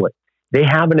sample it. They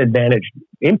have an advantage.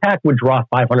 Impact would draw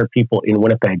 500 people in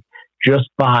Winnipeg just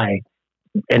by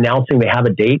announcing they have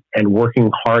a date and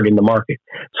working hard in the market.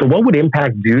 So what would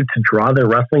Impact do to draw their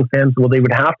wrestling fans? Well, they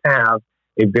would have to have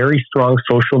a very strong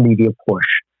social media push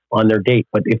on their date.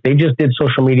 But if they just did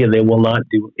social media, it will not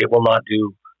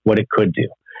do what it could do.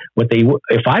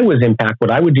 If I was Impact,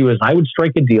 what I would do is I would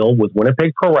strike a deal with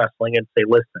Winnipeg Pro Wrestling and say,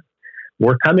 listen,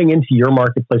 we're coming into your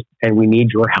marketplace and we need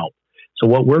your help. So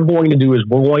what we're going to do is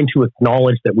we're going to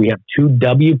acknowledge that we have 2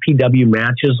 WPW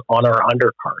matches on our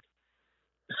undercard.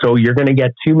 So you're going to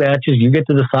get 2 matches. You get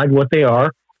to decide what they are.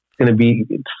 It's going to be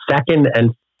second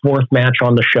and fourth match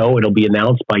on the show. It'll be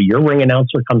announced by your ring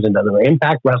announcer, comes into the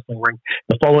Impact Wrestling ring.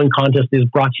 The following contest is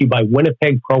brought to you by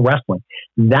Winnipeg Pro Wrestling.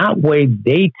 That way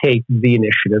they take the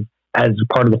initiative as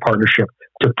part of the partnership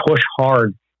to push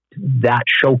hard that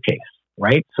showcase,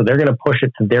 right? So they're going to push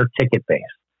it to their ticket base.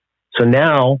 So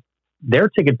now their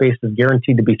ticket base is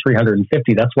guaranteed to be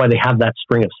 350. That's why they have that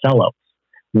string of sellouts.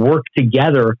 Work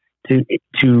together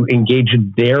to engage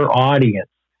their audience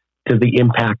to the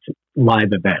Impact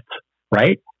live event,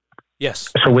 right?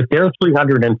 Yes. So with their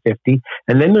 350,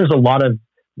 and then there's a lot of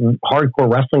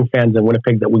hardcore wrestling fans in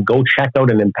Winnipeg that would go check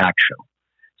out an Impact show.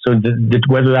 So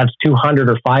whether that's 200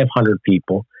 or 500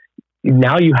 people,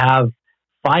 now you have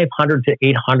 500 to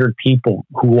 800 people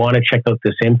who want to check out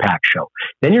this Impact show.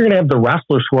 Then you're going to have the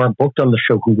wrestlers who aren't booked on the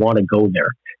show who want to go there.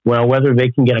 Well, whether they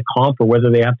can get a comp or whether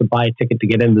they have to buy a ticket to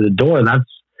get into the door, that's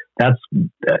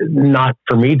not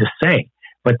for me to say.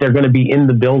 But they're going to be in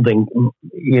the building,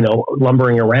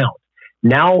 lumbering around.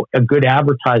 Now, a good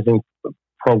advertising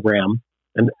program,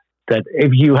 and that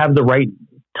if you have the right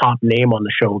top name on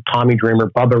the show, Tommy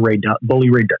Dreamer, Bully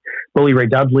Ray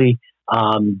Dudley,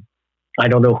 I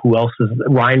don't know who else is.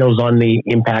 Rhino's on the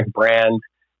Impact brand.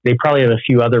 They probably have a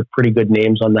few other pretty good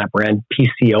names on that brand.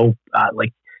 PCO,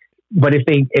 but if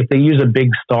they use a big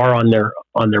star on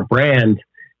their brand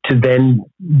to then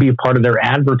be a part of their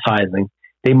advertising,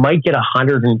 they might get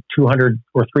 100 and 200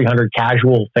 or 300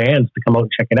 casual fans to come out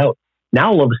and check it out.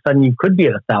 Now, all of a sudden, you could be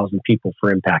at 1,000 people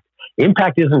for Impact.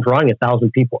 Impact isn't drawing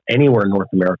 1,000 people anywhere in North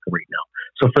America right now.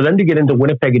 So for them to get into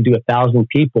Winnipeg and do 1,000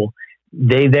 people,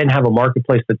 they then have a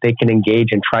marketplace that they can engage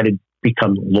and try to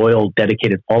become loyal,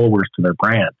 dedicated followers to their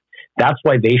brand. That's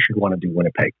why they should want to do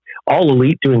Winnipeg. All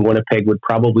Elite doing Winnipeg would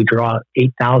probably draw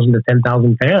 8,000 to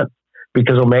 10,000 fans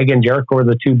because Omega and Jericho are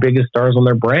the 2 biggest stars on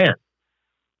their brand.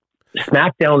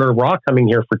 SmackDown or Raw coming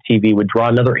here for TV would draw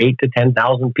another 8,000 to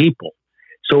 10,000 people.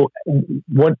 So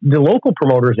what the local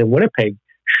promoters in Winnipeg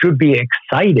should be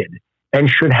excited and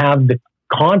should have the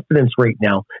confidence right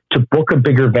now to book a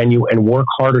bigger venue and work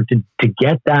harder to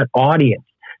get that audience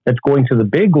that's going to the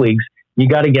big leagues. You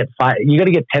got to get 10%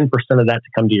 of that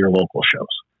to come to your local shows.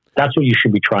 That's what you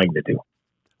should be trying to do.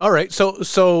 All right.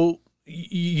 So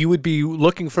you would be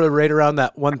looking for right around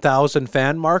that 1,000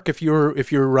 fan mark if you're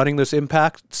running this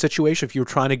Impact situation. If you're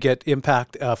trying to get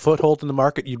Impact foothold in the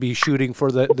market, you'd be shooting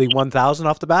for the 1,000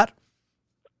 off the bat.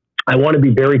 I want to be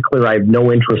very clear. I have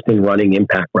no interest in running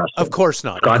Impact Wrestling. Of course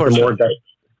not. Scott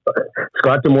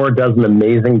D'Amore does an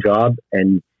amazing job,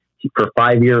 and for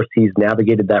 5 years he's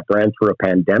navigated that brand through a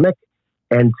pandemic.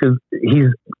 And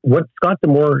what Scott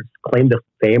D'Amore's claim to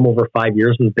fame over 5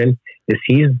 years has been is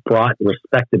he's brought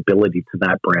respectability to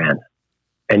that brand,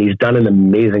 and he's done an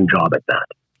amazing job at that.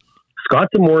 Scott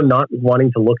D'Amore not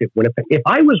wanting to look at Winnipeg. If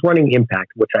I was running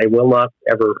Impact, which I will not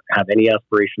ever have any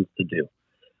aspirations to do,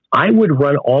 I would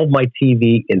run all of my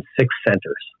TV in 6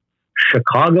 centers: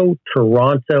 Chicago,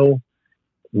 Toronto,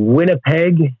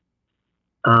 Winnipeg,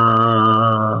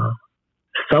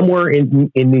 somewhere in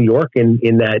New York,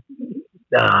 in that,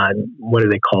 what do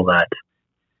they call that?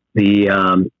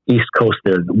 The East Coast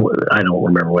there. I don't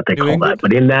remember what they call that,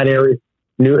 but in that area,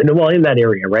 in that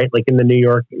area, right? Like in the New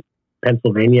York,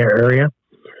 Pennsylvania area.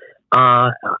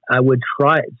 I would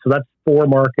try, so that's 4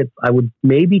 markets. I would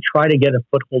maybe try to get a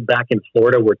foothold back in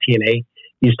Florida, where TNA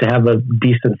used to have a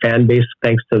decent fan base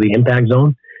thanks to the Impact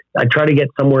Zone. I'd try to get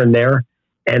somewhere in there,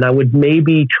 and I would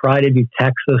maybe try to do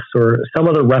Texas or some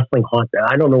other wrestling hotbed.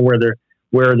 I don't know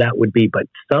where that would be, but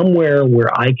somewhere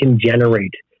where I can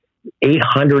generate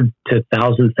 800 to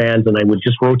 1,000 fans, and I would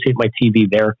just rotate my TV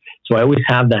there. So I always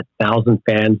have that 1,000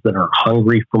 fans that are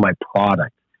hungry for my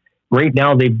product. right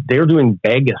now they're doing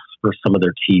Vegas for some of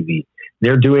their TV.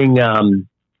 They're doing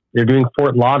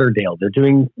Fort Lauderdale. They're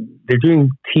doing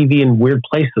TV in weird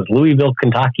places. Louisville,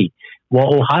 Kentucky.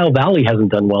 Well, Ohio Valley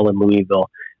hasn't done well in Louisville.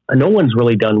 No one's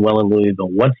really done well in Louisville.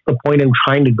 What's the point in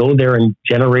trying to go there and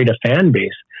generate a fan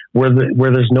base where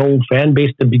there's no fan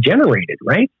base to be generated,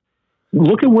 right?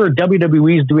 Look at where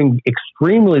WWE is doing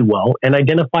extremely well and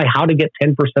identify how to get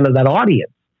 10% of that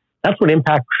audience. That's what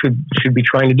Impact should be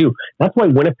trying to do. That's why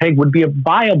Winnipeg would be a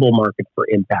viable market for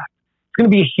Impact. It's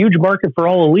going to be a huge market for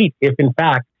All Elite if, in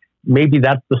fact, maybe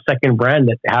that's the second brand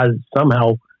that has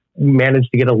somehow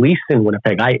managed to get a lease in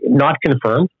Winnipeg. Not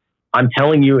confirmed. I'm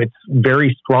telling you, it's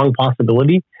very strong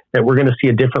possibility that we're going to see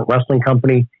a different wrestling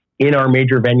company in our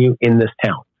major venue in this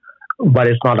town. But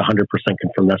it's not 100%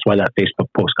 confirmed. That's why that Facebook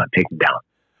post got taken down.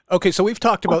 Okay, so we've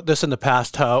talked about this in the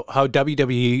past, how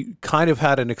WWE kind of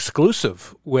had an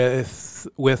exclusive with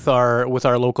our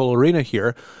local arena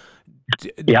here.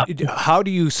 Yeah. How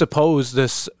do you suppose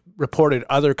this reported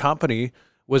other company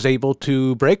was able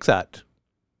to break that?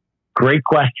 Great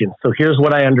question. So here's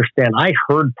what I understand. I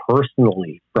heard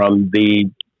personally from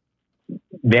the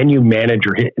venue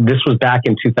manager. This was back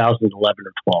in 2011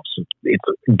 or 12, so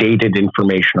it's dated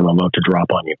information I'm about to drop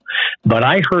on you. But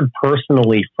I heard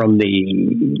personally from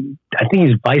I think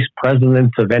he's vice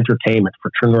president of entertainment for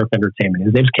True North Entertainment.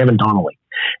 His name's Kevin Donnelly.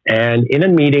 And in a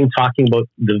meeting talking about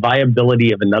the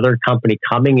viability of another company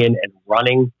coming in and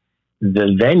running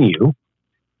the venue,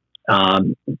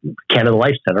 Canada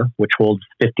Life Center, which holds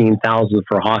 15,000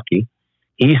 for hockey,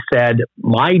 he said,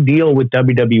 my deal with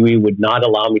WWE would not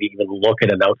allow me to even look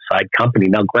at an outside company.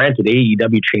 Now, granted,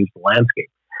 AEW changed the landscape,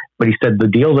 but he said the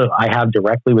deal that I have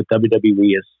directly with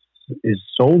WWE is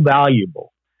so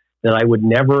valuable that I would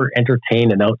never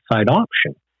entertain an outside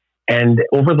option. And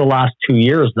over the last 2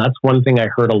 years, that's one thing I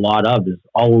heard a lot of is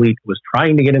All Elite was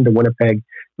trying to get into Winnipeg,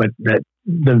 but that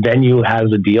the venue has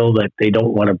a deal that they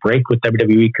don't want to break with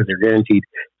WWE because they're guaranteed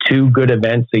 2 good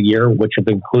events a year, which have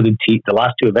included the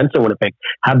last 2 events in Winnipeg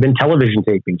have been television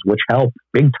tapings, which help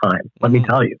big time. Let me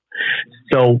tell you.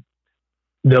 So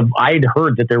I'd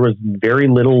heard that there was very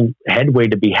little headway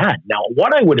to be had. Now,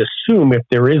 what I would assume, if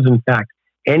there is in fact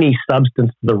any substance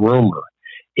to the rumor,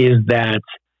 is that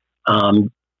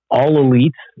All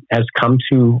Elite has come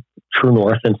to True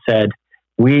North and said,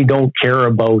 we don't care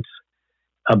about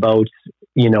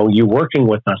you working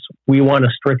with us. We want a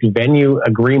strict venue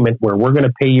agreement where we're going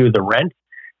to pay you the rent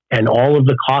and all of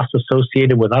the costs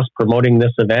associated with us promoting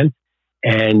this event,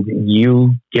 and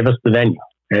you give us the venue,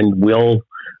 and we'll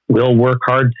work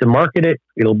hard to market it.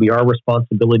 It'll be our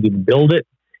responsibility to build it,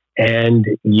 and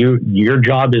your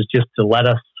job is just to let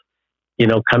us,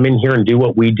 come in here and do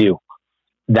what we do.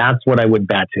 That's what I would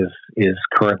bet is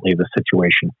currently the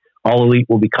situation. All Elite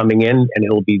will be coming in, and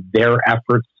it'll be their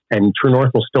efforts. And True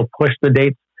North will still push the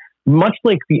dates, much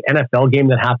like the NFL game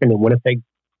that happened in Winnipeg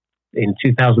in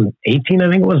 2018, I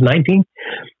think it was 19.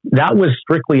 That was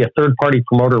strictly a third-party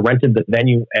promoter rented the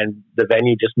venue, and the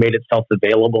venue just made itself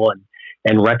available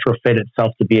and retrofit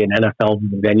itself to be an NFL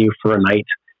venue for a night.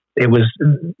 It was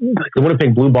the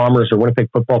Winnipeg Blue Bombers or Winnipeg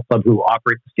Football Club who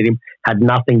operate the stadium had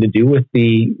nothing to do with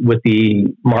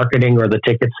the marketing or the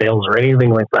ticket sales or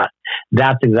anything like that.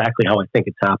 That's exactly how I think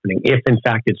it's happening. If in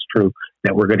fact it's true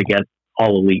that we're going to get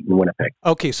All Elite in Winnipeg.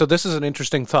 Okay, so this is an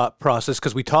interesting thought process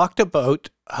because we talked about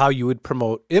how you would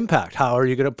promote Impact. How are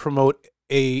you going to promote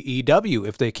AEW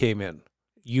if they came in?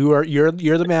 You're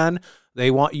the man.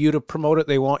 They want you to promote it.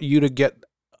 They want you to get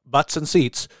butts and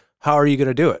seats. How are you going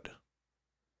to do it?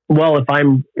 Well, if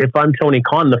I'm Tony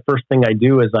Khan, the first thing I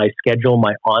do is I schedule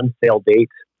my on-sale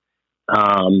dates.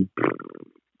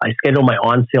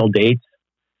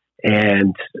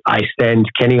 And I send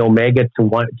Kenny Omega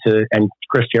and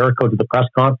Chris Jericho to the press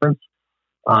conference.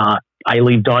 I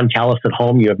leave Don Callis at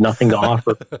home. You have nothing to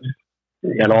offer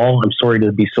at all. I'm sorry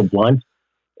to be so blunt.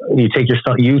 You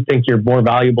think you're more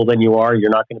valuable than you are. You're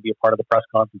not going to be a part of the press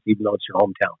conference, even though it's your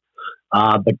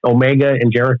hometown. But Omega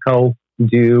and Jericho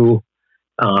do.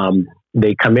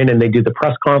 They come in and they do the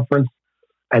press conference,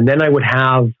 and then I would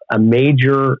have a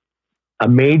major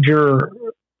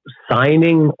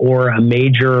signing or a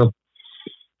major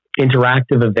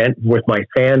interactive event with my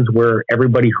fans where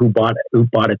everybody who bought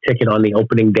a ticket on the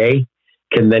opening day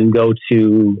can then go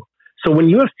to. So when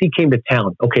UFC came to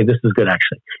town, okay, this is good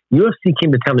actually. UFC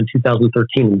came to town in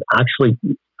 2013, and actually,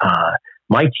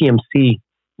 my TMC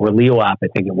or Leo app, I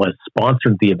think it was,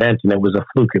 sponsored the event, and it was a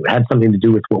fluke. It had something to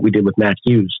do with what we did with Matt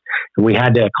Hughes, and we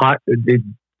had the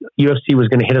UFC was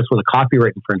going to hit us with a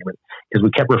copyright infringement because we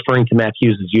kept referring to Matt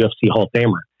Hughes as UFC Hall of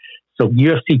Famer. So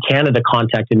UFC Canada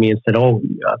contacted me and said, "Oh,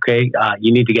 okay,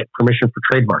 you need to get permission for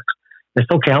trademarks." I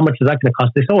said, okay, how much is that going to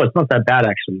cost? They said, oh, it's not that bad,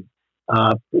 actually.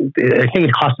 I think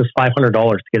it cost us $500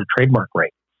 to get a trademark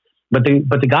right. But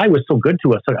the guy was so good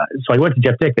to us. So I went to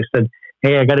Jeff Dick. I said,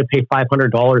 hey, I got to pay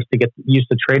 $500 to get use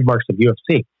the trademarks of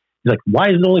UFC. He's like, why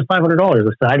is it only $500? I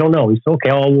said, I don't know. He said, okay,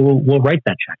 we'll write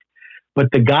that check. But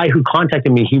the guy who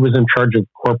contacted me, he was in charge of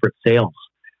corporate sales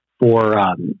for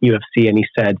UFC, and he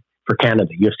said, for Canada,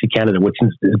 UFC Canada, which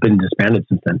has been disbanded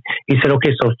since then. He said,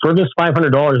 okay, so for this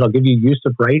 $500, I'll give you use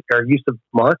of right or use of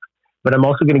mark, but I'm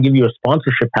also going to give you a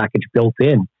sponsorship package built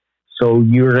in. So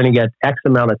you're going to get X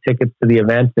amount of tickets to the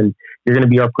event, and you're going to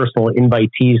be our personal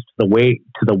invitees to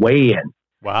the weigh-in.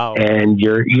 Wow. And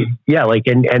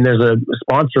and there's a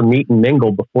sponsor meet and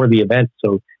mingle before the event.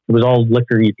 So it was all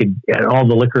liquor all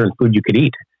the liquor and food you could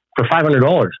eat for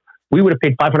 $500. We would have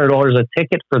paid $500 a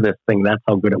ticket for this thing. That's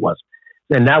how good it was.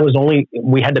 And that was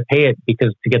we had to pay it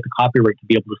because to get the copyright to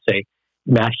be able to say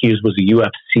Matt Hughes was a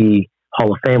UFC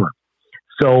Hall of Famer.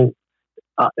 So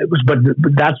but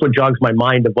that's what jogs my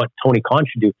mind of what Tony Khan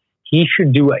should do. He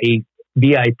should do a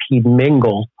VIP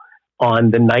mingle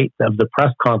on the night of the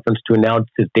press conference to announce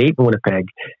his date in Winnipeg,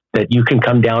 that you can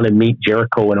come down and meet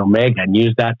Jericho and Omega, and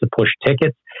use that to push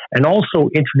tickets, and also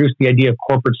introduce the idea of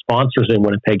corporate sponsors in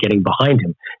Winnipeg getting behind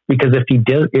him. Because if he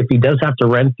does have to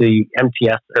rent the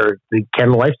MTS or the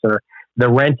Canada Life Center, the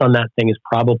rent on that thing is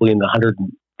probably in the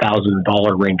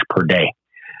 $100,000 range per day.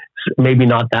 So maybe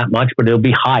not that much, but it'll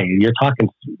be high. You're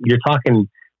talking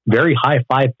very high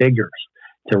 5 figures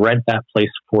to rent that place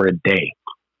for a day.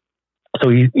 So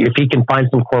if he can find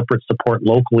some corporate support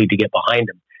locally to get behind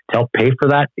him to help pay for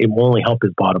that, it will only help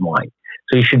his bottom line.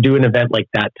 So you should do an event like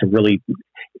that to really,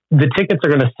 the tickets are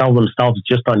going to sell themselves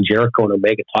just on Jericho and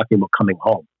Omega talking about coming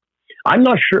home. I'm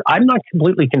not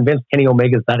completely convinced Kenny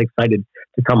Omega is that excited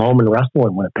to come home and wrestle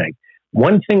in Winnipeg.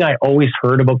 One thing I always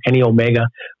heard about Kenny Omega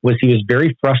was he was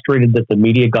very frustrated that the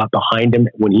media got behind him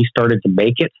when he started to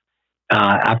make it.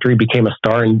 After he became a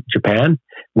star in Japan,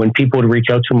 when people would reach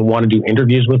out to him and want to do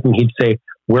interviews with him, he'd say,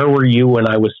 where were you when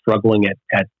I was struggling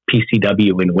at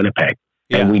PCW in Winnipeg?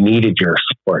 Yeah. And we needed your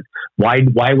support. Why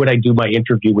would I do my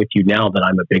interview with you now that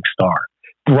I'm a big star?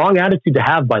 Wrong attitude to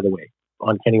have, by the way,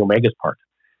 on Kenny Omega's part.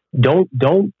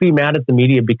 Don't be mad at the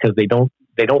media because they don't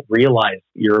realize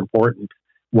you're important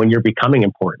when you're becoming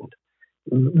important.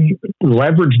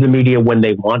 Leverage the media when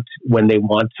they want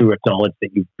to acknowledge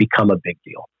that you've become a big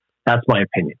deal. That's my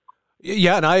opinion.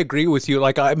 Yeah, and I agree with you.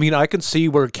 Like, I mean, I can see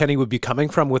where Kenny would be coming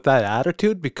from with that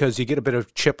attitude, because you get a bit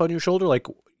of chip on your shoulder. Like,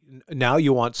 now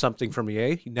you want something from me,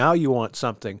 eh? Now you want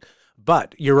something.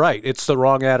 But you're right. It's the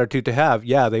wrong attitude to have.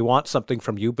 Yeah, they want something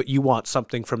from you, but you want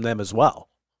something from them as well.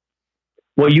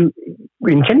 Well,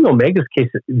 in Kenny Omega's case,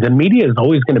 the media is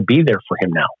always going to be there for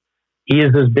him now. He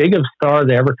is as big of a star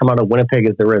to ever come out of Winnipeg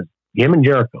as there is. Him and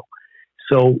Jericho.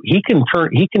 So he can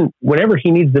whenever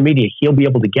he needs the media, he'll be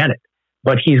able to get it.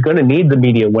 But he's going to need the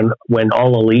media when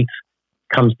All Elite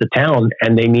comes to town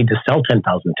and they need to sell 10,000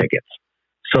 tickets.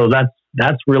 So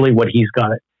that's really what he's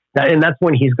got. And that's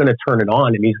when he's going to turn it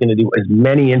on, and he's going to do as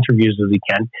many interviews as he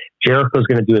can. Jericho's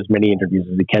going to do as many interviews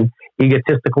as he can.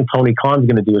 Egotistical Tony Khan's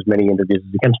going to do as many interviews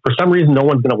as he can. For some reason, no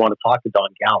one's going to want to talk to Don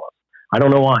Gallows. I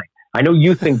don't know why. I know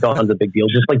you think Don's a big deal,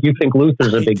 just like you think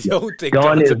Luther's a big deal.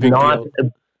 Don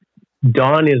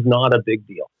is not a big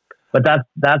deal. But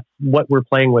that's what we're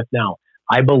playing with now.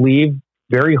 I believe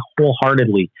very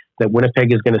wholeheartedly that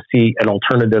Winnipeg is going to see an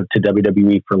alternative to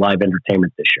WWE for live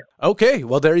entertainment this year. Okay,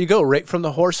 well, there you go, right from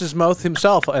the horse's mouth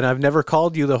himself. And I've never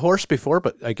called you the horse before,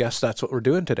 but I guess that's what we're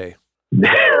doing today.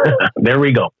 There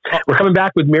we go. We're coming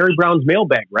back with Mary Brown's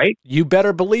mailbag, right? You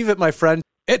better believe it, my friend.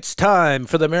 It's time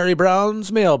for the Mary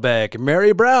Brown's mailbag.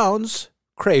 Mary Brown's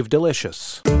Crave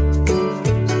Delicious.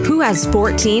 Who has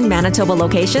 14 Manitoba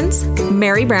locations?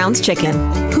 Mary Brown's Chicken.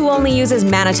 Who only uses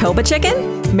Manitoba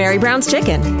chicken? Mary Brown's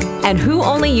Chicken. And who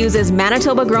only uses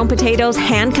Manitoba-grown potatoes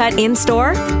hand-cut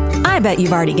in-store? I bet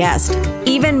you've already guessed.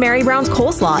 Even Mary Brown's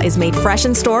coleslaw is made fresh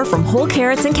in store from whole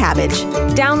carrots and cabbage.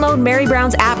 Download Mary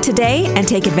Brown's app today and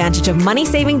take advantage of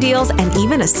money-saving deals and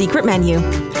even a secret menu.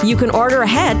 You can order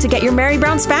ahead to get your Mary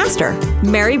Brown's faster.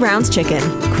 Mary Brown's Chicken.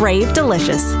 Crave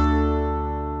delicious.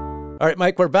 All right,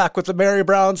 Mike, we're back with the Mary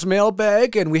Brown's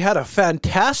mailbag, and we had a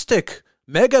fantastic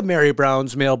mega Mary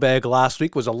Brown's mailbag last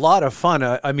week. It was a lot of fun.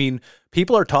 I mean,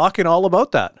 people are talking all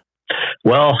about that.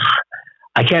 Well,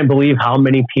 I can't believe how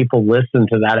many people listened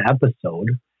to that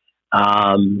episode.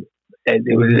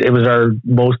 It was our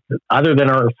most, other than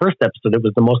our first episode, it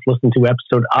was the most listened to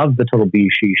episode of the Total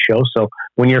BeezSheez show. So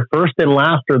when you're first in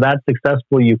laughter that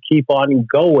successful, you keep on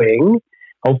going.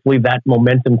 Hopefully that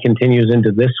momentum continues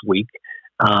into this week.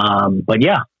 But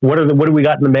yeah, what do we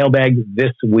got in the mailbag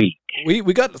this week? We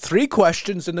got 3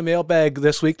 questions in the mailbag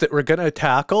this week that we're going to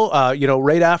tackle.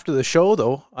 Right after the show,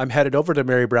 though, I'm headed over to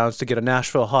Mary Brown's to get a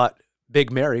Nashville hot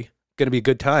Big Mary. Going to be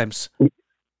good times.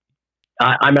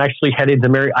 I'm actually headed to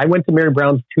Mary. I went to Mary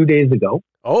Brown's 2 days ago.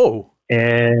 Oh.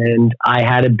 And I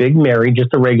had a Big Mary,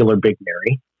 just a regular Big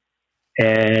Mary.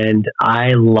 And I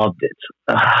loved it.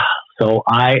 So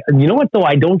you know what though?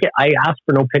 I asked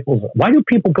for no pickles. Why do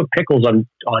people put pickles on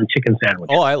chicken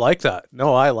sandwiches? Oh, I like that.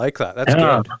 No, I like that. That's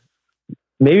good.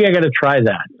 Maybe I got to try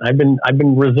that. I've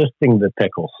been resisting the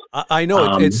pickles. I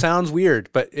know it sounds weird,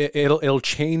 but it'll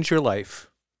change your life.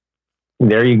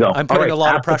 There you go. I'm putting a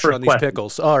lot of pressure on these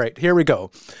pickles. All right, here we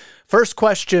go. First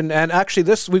question, and actually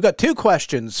we've got 2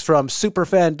 questions from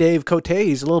superfan Dave Cote.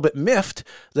 He's a little bit miffed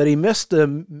that he missed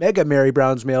the Mega Mary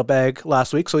Brown's mailbag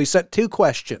last week, so he sent 2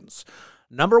 questions.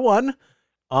 Number 1,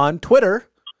 on Twitter,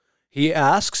 he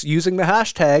asks, using the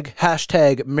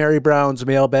hashtag Mary Brown's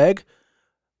mailbag,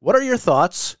 what are your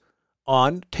thoughts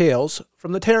on Tales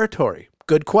from the Territory?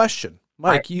 Good question.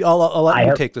 Mike, I'll let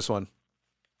you take this one.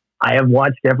 I have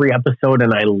watched every episode,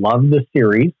 and I love the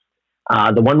series.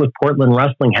 The one with Portland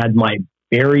Wrestling had my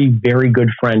very, very good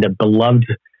friend, a beloved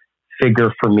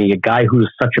figure for me, a guy who was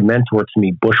such a mentor to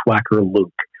me, Bushwhacker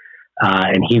Luke.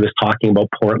 And he was talking about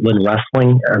Portland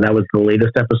Wrestling, and that was the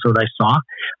latest episode I saw.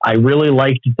 I really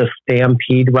liked the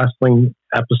Stampede Wrestling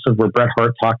episode where Bret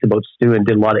Hart talked about Stu and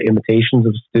did a lot of imitations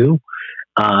of Stu.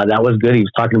 That was good. He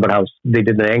was talking about how they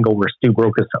did an angle where Stu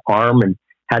broke his arm and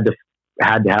had to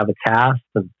have a cast,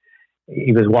 and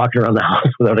he was walking around the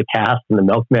house without a cast, and the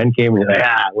milkman came and he's like,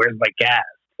 where's my cast?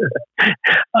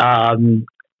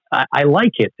 I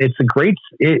like it. It's a great,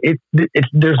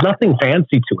 there's nothing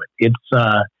fancy to it.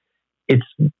 It's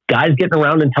guys getting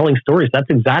around and telling stories. That's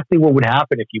exactly what would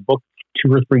happen if you booked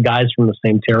 2 or 3 guys from the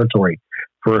same territory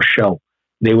for a show.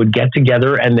 They would get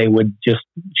together and they would just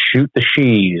shoot the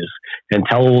sheez and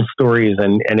tell old stories,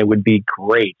 and it would be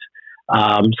great.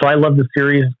 So I love the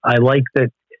series. I like that.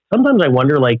 Sometimes I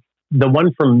wonder, like, the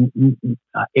one from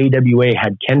AWA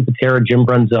had Ken Patera, Jim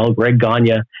Brunzell, Greg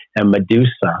Gagne, and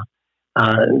Medusa.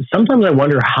 Sometimes I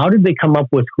wonder, how did they come up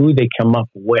with who they come up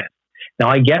with? Now,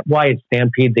 I get why it's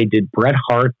Stampede. They did Bret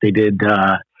Hart. They did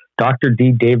Dr.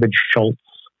 D. David Schultz.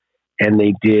 And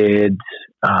they did,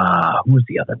 who was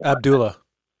the other one?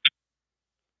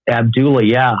 Abdullah,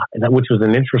 yeah. Which was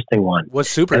an interesting one. Was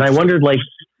super And I wondered,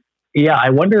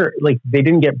 they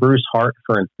didn't get Bruce Hart,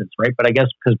 for instance, right? But I guess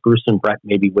because Bruce and Bret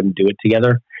maybe wouldn't do it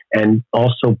together. And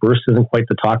also, Bruce isn't quite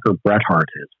the talker Bret Hart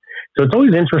is. So it's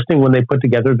always interesting when they put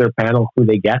together their panel who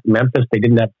they get. Memphis, they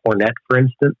didn't have Cornette, for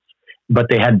instance, but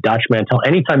they had Dutch Mantell.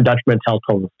 Anytime Dutch Mantell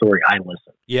tells a story, I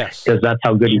listen. Yes. Because that's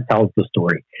how good he tells the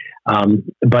story.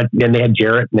 But then they had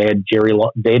Jarrett, and they had Jerry.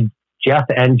 They had Jeff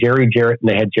and Jerry Jarrett, and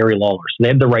they had Jerry Lawler. So they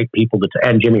had the right people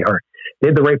and Jimmy Hart. They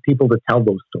had the right people to tell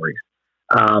those stories.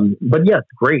 But yeah, it's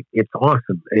great. It's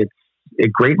awesome. It's a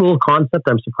great little concept.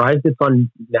 I'm surprised it's on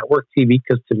network TV,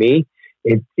 because to me,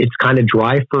 it's kind of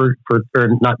dry for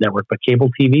not network, but cable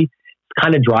TV. It's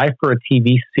kind of dry for a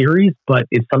TV series, but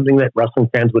it's something that wrestling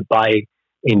fans would buy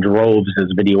in droves as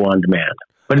video on demand.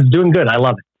 But it's doing good. I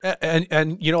love it. And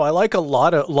I like a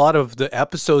lot of the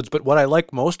episodes, but what I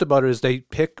like most about it is they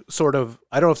pick sort of,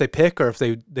 I don't know if they pick or if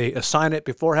they assign it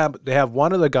beforehand, but they have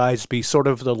one of the guys be sort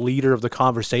of the leader of the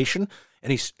conversation,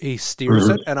 and he steers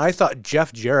it. And I thought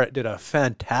Jeff Jarrett did a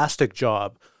fantastic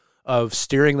job of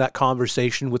steering that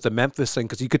conversation with the Memphis thing,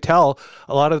 because you could tell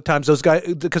a lot of the times those guys,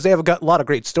 because they have got a lot of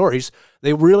great stories,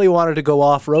 they really wanted to go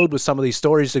off road with some of these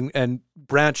stories and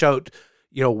branch out,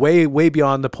 way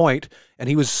beyond the point. And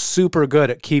he was super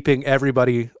good at keeping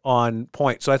everybody on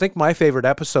point. So I think my favorite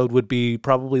episode would be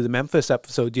probably the Memphis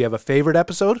episode. Do you have a favorite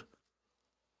episode?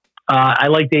 I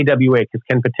liked AWA because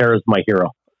Ken Patera is my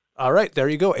hero. All right, there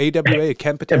you go. AWA,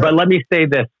 Ken Patera. But let me say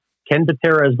this. Ken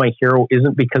Patera is my hero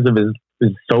isn't because of his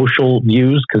social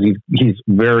views, because he's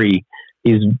very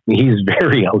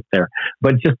out there,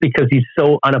 but just because he's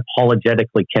so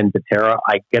unapologetically Ken Patera,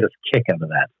 I get a kick out of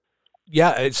that.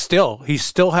 Yeah, he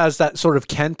still has that sort of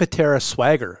Ken Patera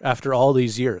swagger after all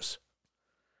these years.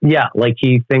 Yeah, like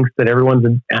he thinks that everyone's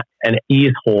an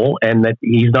ease hole, and that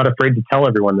he's not afraid to tell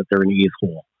everyone that they're an ease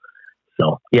hole.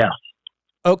 So, yeah.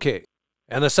 Okay,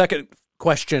 and the second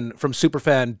question from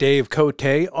superfan Dave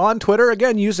Cote on Twitter,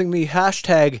 again using the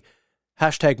hashtag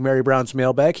Mary Brown's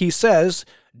mailbag. He says,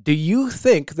 do you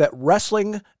think that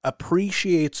wrestling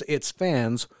appreciates its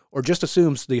fans or just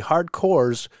assumes the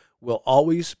hardcores will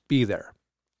always be there?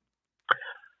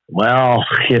 Well,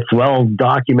 it's well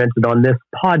documented on this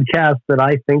podcast that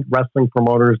I think wrestling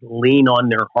promoters lean on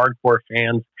their hardcore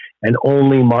fans and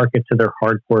only market to their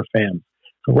hardcore fans.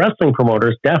 So wrestling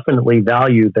promoters definitely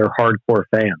value their hardcore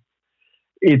fans.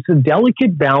 It's a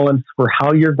delicate balance for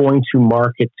how you're going to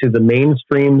market to the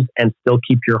mainstreams and still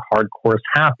keep your hardcores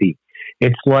happy.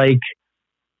 It's like,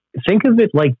 think of it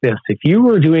like this. If you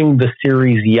were doing the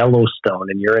series Yellowstone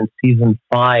and you're in season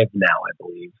 5 now, I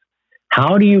believe,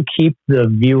 how do you keep the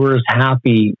viewers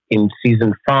happy in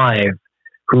season 5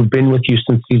 who've been with you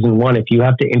since season 1 if you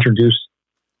have to introduce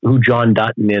who John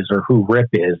Dutton is or who Rip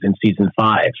is in season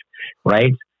 5,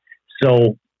 right?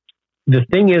 So the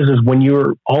thing is when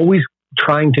you're always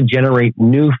trying to generate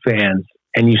new fans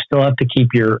and you still have to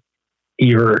keep your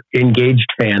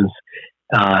engaged fans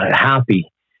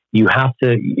happy, you have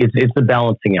to, it's a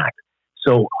balancing act.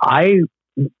 So I'm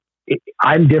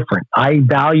different. I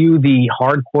value the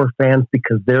hardcore fans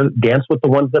because they're dance with the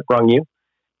ones that brung you,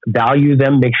 value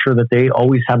them, make sure that they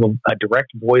always have a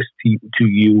direct voice to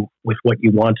you with what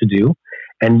you want to do.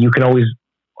 And you can always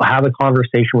have a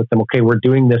conversation with them. Okay, we're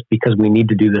doing this because we need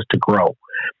to do this to grow.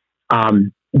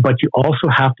 But you also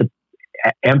have to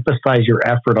emphasize your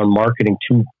effort on marketing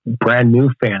to brand new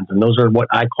fans. And those are what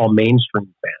I call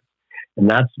mainstream fans. And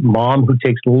that's mom who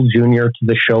takes little Junior to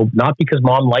the show, not because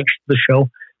mom likes the show,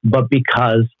 but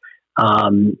because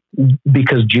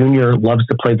Junior loves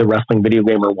to play the wrestling video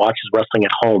game or watches wrestling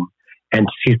at home. And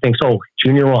she thinks, oh,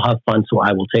 Junior will have fun, so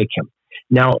I will take him.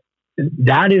 Now,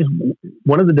 that is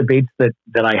one of the debates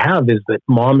that I have, is that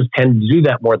moms tend to do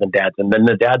that more than dads. And then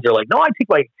the dads are like, no, I take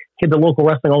my kid to local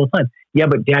wrestling all the time. Yeah,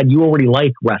 but dad, you already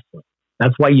like wrestling.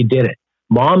 That's why you did it.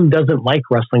 Mom doesn't like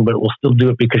wrestling, but will still do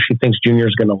it because she thinks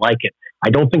Junior's going to like it. I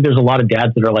don't think there's a lot of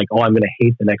dads that are like, oh, I'm going to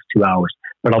hate the next 2 hours,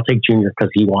 but I'll take Junior because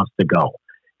he wants to go.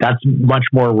 That's much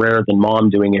more rare than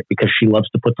mom doing it because she loves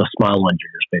to put the smile on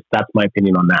Junior's face. That's my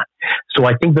opinion on that. So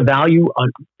I think the value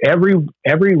on every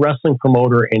wrestling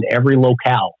promoter in every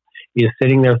locale is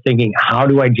sitting there thinking, how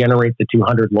do I generate the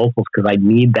 200 locals? Because I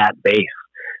need that base.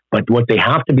 But what they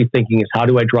have to be thinking is, how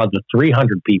do I draw the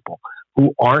 300 people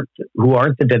who aren't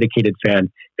the dedicated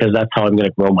fan? Because that's how I'm going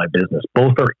to grow my business.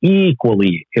 Both are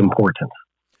equally important.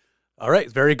 All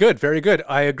right. Very good. Very good.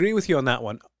 I agree with you on that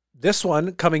one. This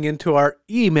one coming into our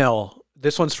email.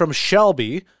 This one's from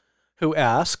Shelby, who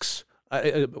asks,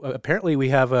 apparently we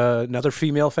have another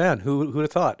female fan. Who'd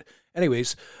have thought?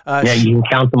 Anyways. Yeah, you can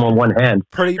count them on one hand.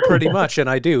 Pretty much, and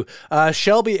I do.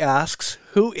 Shelby asks,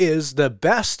 who is the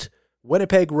best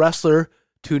Winnipeg wrestler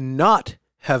to not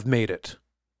have made it?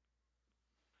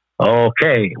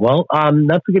 Okay, well,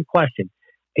 that's a good question.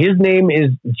 His name is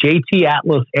JT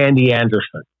Atlas Andy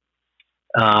Anderson.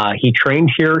 He trained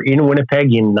here in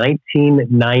Winnipeg in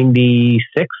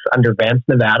 1996 under Vance,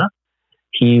 Nevada.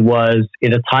 He was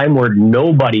in a time where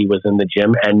nobody was in the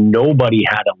gym and nobody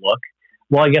had a look.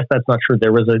 Well, I guess that's not true.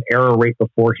 There was an era right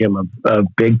before him of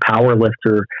big power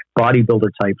lifter, bodybuilder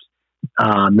types,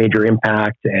 Major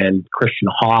Impact and Christian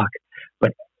Hawk.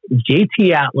 But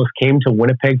JT Atlas came to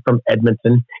Winnipeg from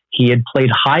Edmonton. He had played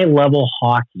high-level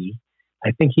hockey.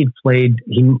 I think he played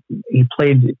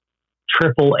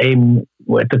Triple A,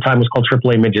 at the time it was called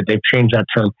Triple A Midget. They've changed that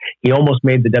term. He almost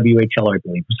made the WHL, I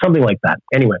believe, something like that.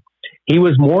 Anyway, he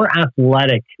was more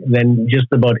athletic than just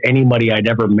about anybody I'd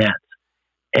ever met.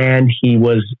 And he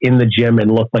was in the gym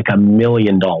and looked like $1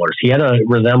 million. He had a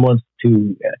resemblance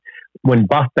to when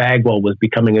Buff Bagwell was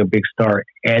becoming a big star,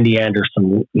 Andy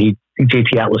Anderson.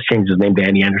 JT Atlas changed his name to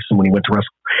Andy Anderson when he went to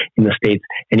wrestle in the States.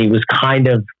 And he was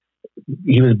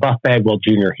Buff Bagwell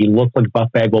Jr. He looked like Buff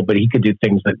Bagwell, but he could do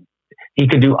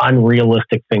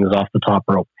unrealistic things off the top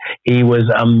rope. He was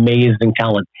amazing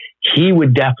talent. He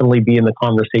would definitely be in the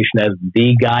conversation as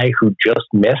the guy who just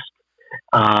missed.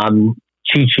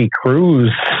 Chi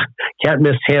Cruz, can't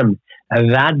miss him.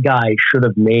 That guy should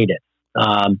have made it.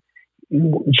 Chi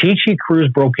Cruz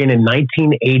broke in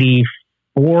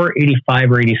 1984,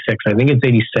 85, or 86. I think it's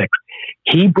 86.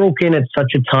 He broke in at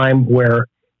such a time where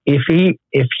if he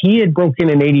had broken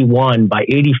in 81, by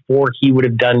 84, he would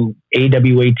have done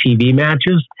AWA TV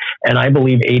matches. And I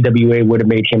believe AWA would have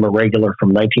made him a regular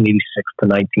from 1986 to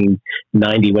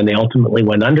 1990 when they ultimately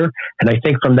went under. And I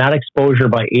think from that exposure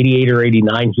by 88 or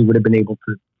 89, he would have been able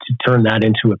to turn that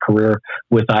into a career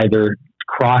with either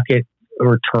Crockett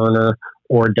or Turner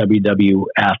or WWF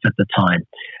at the time.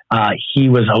 He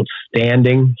was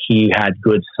outstanding. He had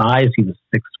good size. He was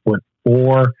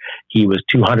 6'4". He was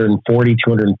 240,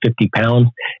 250 pounds,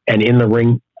 and in the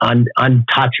ring,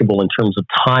 untouchable in terms of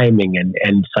timing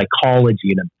and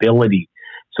psychology and ability.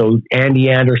 So Andy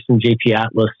Anderson, JT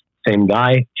Atlas, same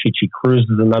guy. Chi Cruz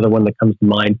is another one that comes to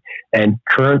mind. And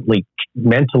currently,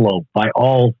 Mentolo, by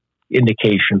all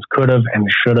indications, could have and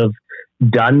should have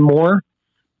done more.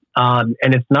 And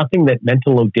it's nothing that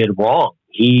Mentolo did wrong.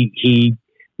 He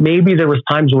maybe there was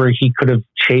times where he could have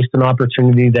chased an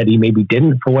opportunity that he maybe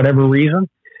didn't for whatever reason.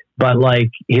 But like,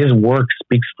 his work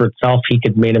speaks for itself. He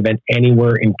could main event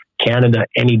anywhere in Canada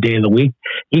any day of the week.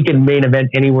 He could main event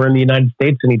anywhere in the United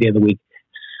States any day of the week.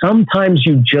 Sometimes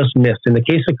you just miss. In the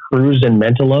case of Cruz and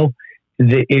Mentolo,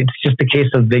 it's just a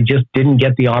case of they just didn't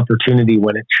get the opportunity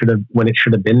when it should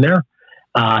have been there.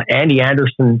 Andy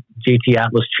Anderson, JT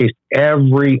Atlas chased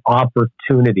every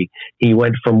opportunity. He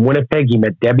went from Winnipeg. He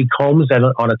met Debbie Combs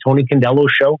on a Tony Condello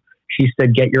show. She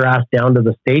said, "Get your ass down to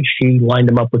the stage." She lined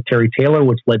him up with Terry Taylor,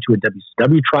 which led to a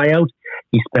WCW tryout.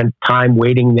 He spent time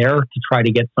waiting there to try to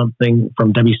get something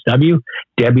from WCW.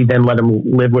 Debbie then let him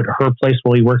live at her place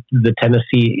while he worked the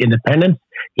Tennessee Independents.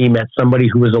 He met somebody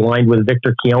who was aligned with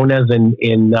Victor Quinones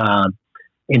in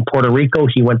Puerto Rico.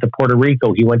 He went to Puerto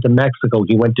Rico. He went to Mexico.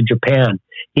 He went to Japan.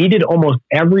 He did almost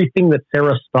everything that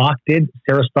Sarah Stock did.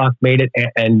 Sarah Stock made it,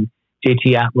 and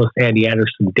JT Atlas, Andy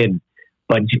Anderson didn't.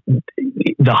 But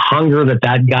the hunger that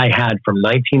guy had from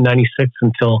 1996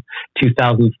 until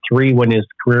 2003, when his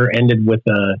career ended with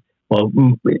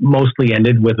mostly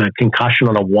ended with a concussion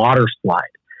on a water slide.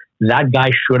 That guy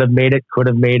should have made it, could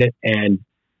have made it. And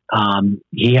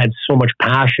he had so much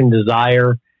passion,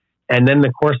 desire. And then,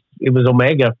 of course, it was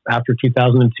Omega after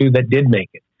 2002 that did make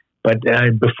it. But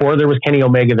before there was Kenny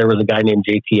Omega, there was a guy named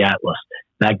JT Atlas.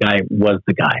 That guy was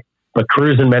the guy. But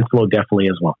Cruz and Mentolo definitely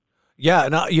as well. Yeah,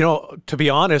 and to be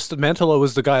honest, Mentolo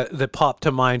was the guy that popped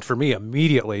to mind for me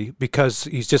immediately because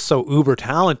he's just so uber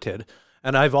talented.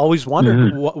 And I've always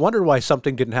wondered why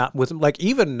something didn't happen with him. Like,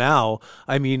 even now,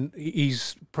 I mean,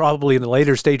 he's probably in the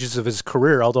later stages of his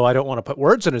career, although I don't want to put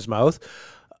words in his mouth.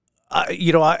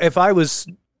 If I would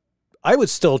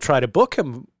still try to book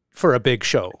him for a big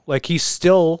show. Like, he's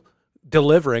still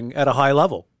delivering at a high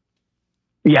level.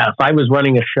 Yeah, if I was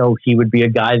running a show, he would be a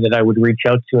guy that I would reach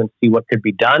out to and see what could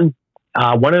be done.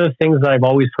 One of the things that I've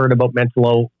always heard about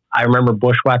Mentolo, I remember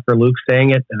Bushwhacker Luke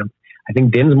saying it, and I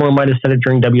think Dinsmore might have said it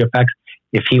during WFX,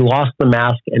 if he lost the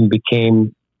mask and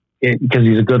became, because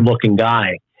he's a good-looking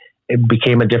guy, it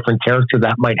became a different character,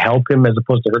 that might help him as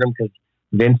opposed to hurt him, because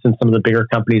Vince and some of the bigger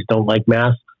companies don't like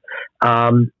masks.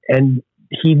 And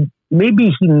he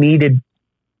needed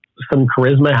some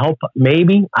charisma help,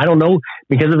 maybe. I don't know.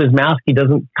 Because of his mask, he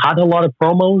doesn't cut a lot of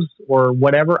promos or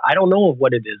whatever. I don't know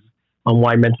what it is on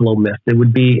why Mentolo missed. It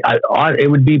would be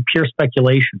pure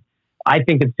speculation. I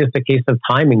think it's just a case of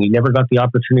timing. He never got the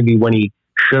opportunity when he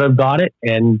should have got it,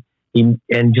 and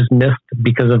just missed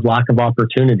because of lack of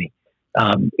opportunity.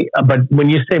 But when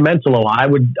you say Mentolo, I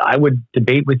would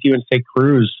debate with you and say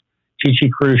Cruz. Chi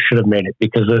Cruz should have made it,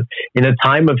 because in a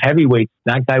time of heavyweights,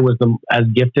 that guy was as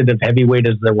gifted of heavyweight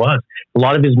as there was. A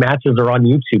lot of his matches are on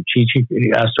YouTube.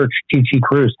 Search Chi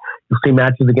Cruz. You'll see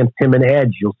matches against him and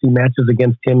Edge. You'll see matches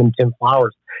against him and Tim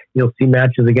Flowers. You'll see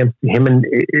matches against him and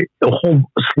a whole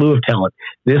slew of talent.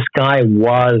 This guy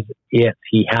was it.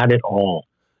 He had it all.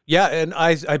 Yeah, and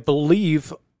I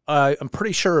believe, I'm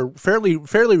pretty sure, fairly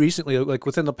recently, like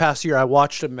within the past year, I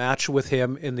watched a match with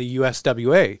him in the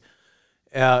USWA.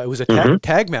 It was a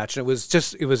tag match, and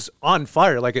it was on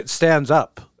fire. Like, it stands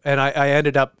up. And I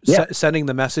ended up sending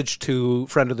the message to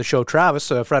friend of the show,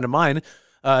 Travis, a friend of mine,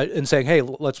 and saying, "Hey,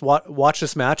 let's watch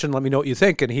this match and let me know what you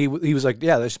think." And he was like,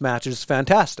 "Yeah, this match is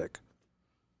fantastic."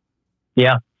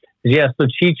 Yeah. So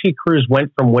Chi Cruz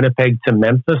went from Winnipeg to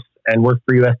Memphis and worked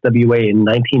for USWA in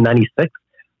 1996.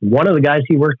 One of the guys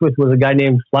he worked with was a guy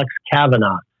named Flex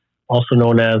Kavanaugh, also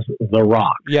known as The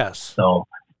Rock. Yes. So,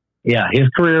 yeah, his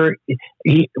career,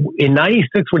 in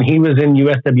 96, when he was in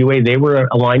USWA, they were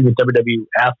aligned with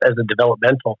WWF as a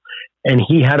developmental, and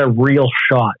he had a real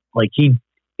shot. Like,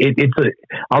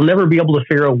 I'll never be able to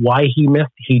figure out why he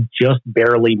missed. He just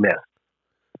barely missed.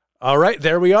 All right,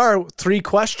 there we are. 3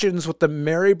 questions with the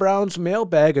Mary Brown's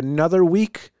mailbag. Another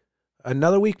week,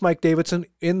 Mike Davidson,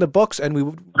 in the books. And we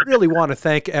really want to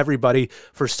thank everybody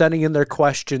for sending in their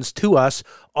questions to us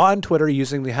on Twitter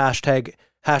using the hashtag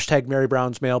Mary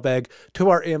Brown's mailbag,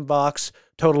 to our inbox,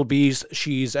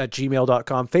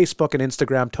 totalbeezsheez@gmail.com, Facebook and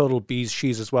Instagram,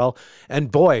 totalbeezsheez as well.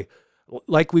 And boy,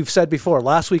 like we've said before,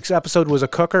 last week's episode was a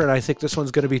cooker, and I think this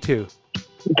one's going to be too.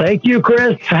 Thank you,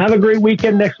 Chris. Have a great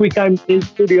weekend. Next week I'm in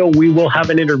studio. We will have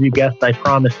an interview guest, I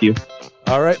promise you.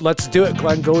 All right, let's do it.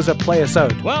 Glenn Goza, play us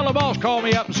out. Well, the boss called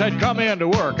me up and said, "Come in to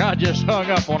work." I just hung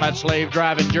up on that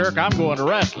slave-driving jerk. I'm going to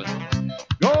wrestling.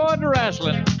 Going to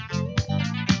wrestling.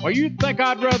 Well, you'd think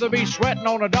I'd rather be sweating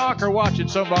on a dock or watching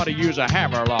somebody use a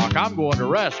hammerlock. I'm going to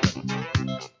wrestling.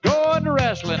 Going to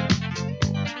wrestling.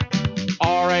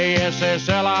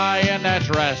 RASSLIN, that's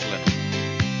wrestling.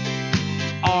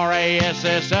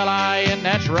 RASSLIN,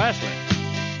 that's wrestling.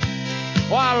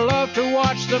 Well, I love to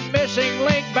watch the missing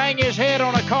link bang his head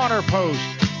on a corner post.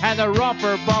 and the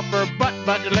rumper bumper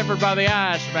butt delivered by the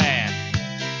Iceman.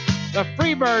 The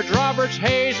Freebirds, Roberts,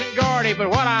 Hayes, and Gardy, but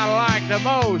what I like the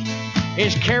most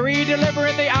is Kerry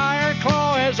delivering the Iron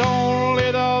Claw as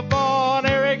only the Von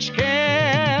Erichs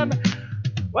can.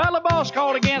 Well, the boss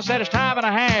called again, said it's time and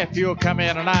a half. You'll come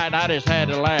in tonight, and I just had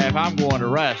to laugh. I'm going to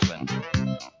wrestling.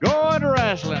 Going to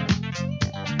wrestling.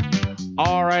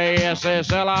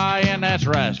 R-A-S-S-L-I-N, that's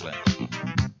wrestling.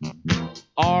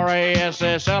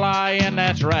 R-A-S-S-L-I-N,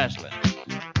 that's wrestling.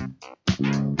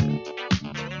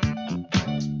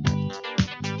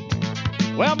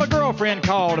 Well, my girlfriend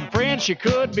called, and friend, she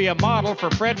could be a model for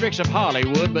Fredericks of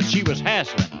Hollywood, but she was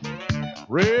hassling.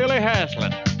 Really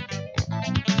hassling.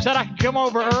 Said I could come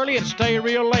over early and stay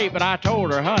real late, but I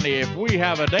told her, honey, if we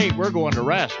have a date, we're going to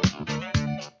wrestling.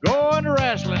 Going to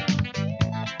wrestling.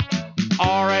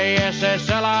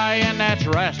 R-A-S-S-L-I-N, that's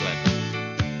wrestling.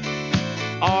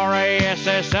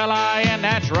 R-A-S-S-L-I-N,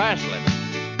 that's wrestling.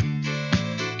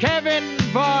 Kevin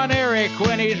Von Erich,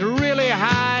 when he's really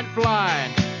high and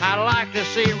flying. I like to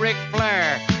see Ric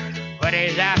Flair when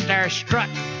he's out there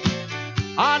strutting.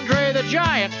 Andre the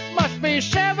Giant must be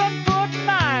 7'9".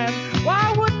 Well,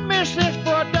 I wouldn't miss this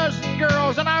for a dozen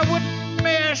girls, and I wouldn't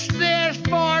miss this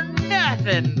for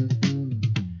nothing.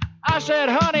 I said,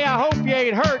 honey, I hope you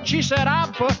ain't hurt. She said,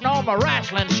 I'm putting on my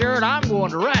wrestling shirt. I'm going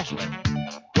to wrestling.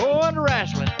 Going to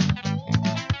wrestling.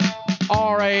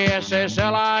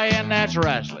 R-A-S-S-L-I-N, that's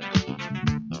wrestling.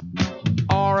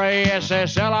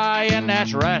 R-A-S-S-L-I-N,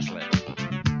 that's wrestling.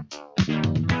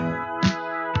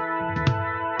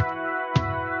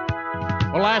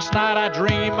 Well, last night I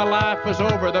dreamed my life was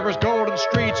over. There was golden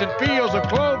streets and fields of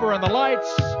clover, and the lights,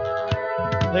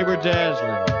 they were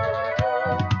dazzling.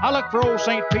 I looked for old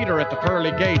St. Peter at the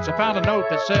pearly gates. I found a note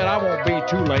that said, I won't be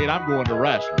too late. I'm going to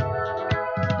wrestling.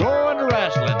 Going to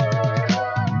wrestling.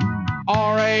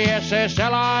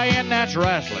 R-A-S-S-L-I-N, that's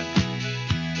wrestling.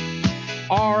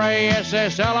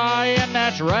 R-A-S-S-L-I-N,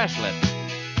 that's wrestling.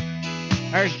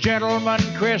 There's Gentleman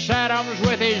Chris Adams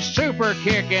with his super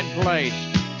kick in place.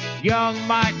 Young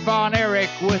Mike Von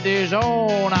Erich with his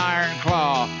own Iron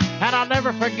Claw. And I'll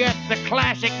never forget the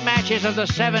classic matches of the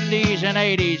 70s and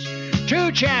 80s.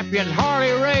 Two champions,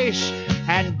 Harley Race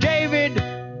and David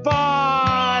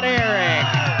Von Erich.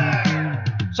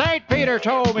 St. Peter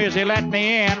told me as he let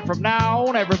me in, from now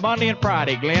on, every Monday and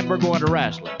Friday, Glenn, we're going to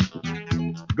wrestling.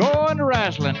 Going to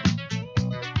wrestling.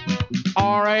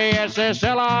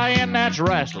 R-A-S-S-L-I-N, that's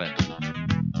wrestling.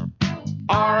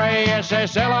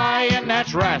 R-A-S-S-L-I-N,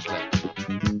 that's wrestling.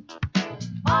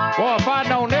 Boy, if I'd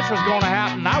known this was going to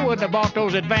happen, I wouldn't have bought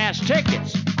those advance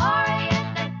tickets.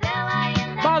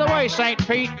 By the way, St.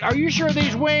 Pete, are you sure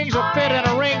these wings will fit in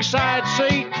a ringside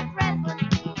seat?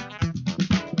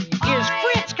 Is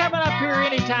Fritz coming up here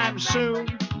anytime soon?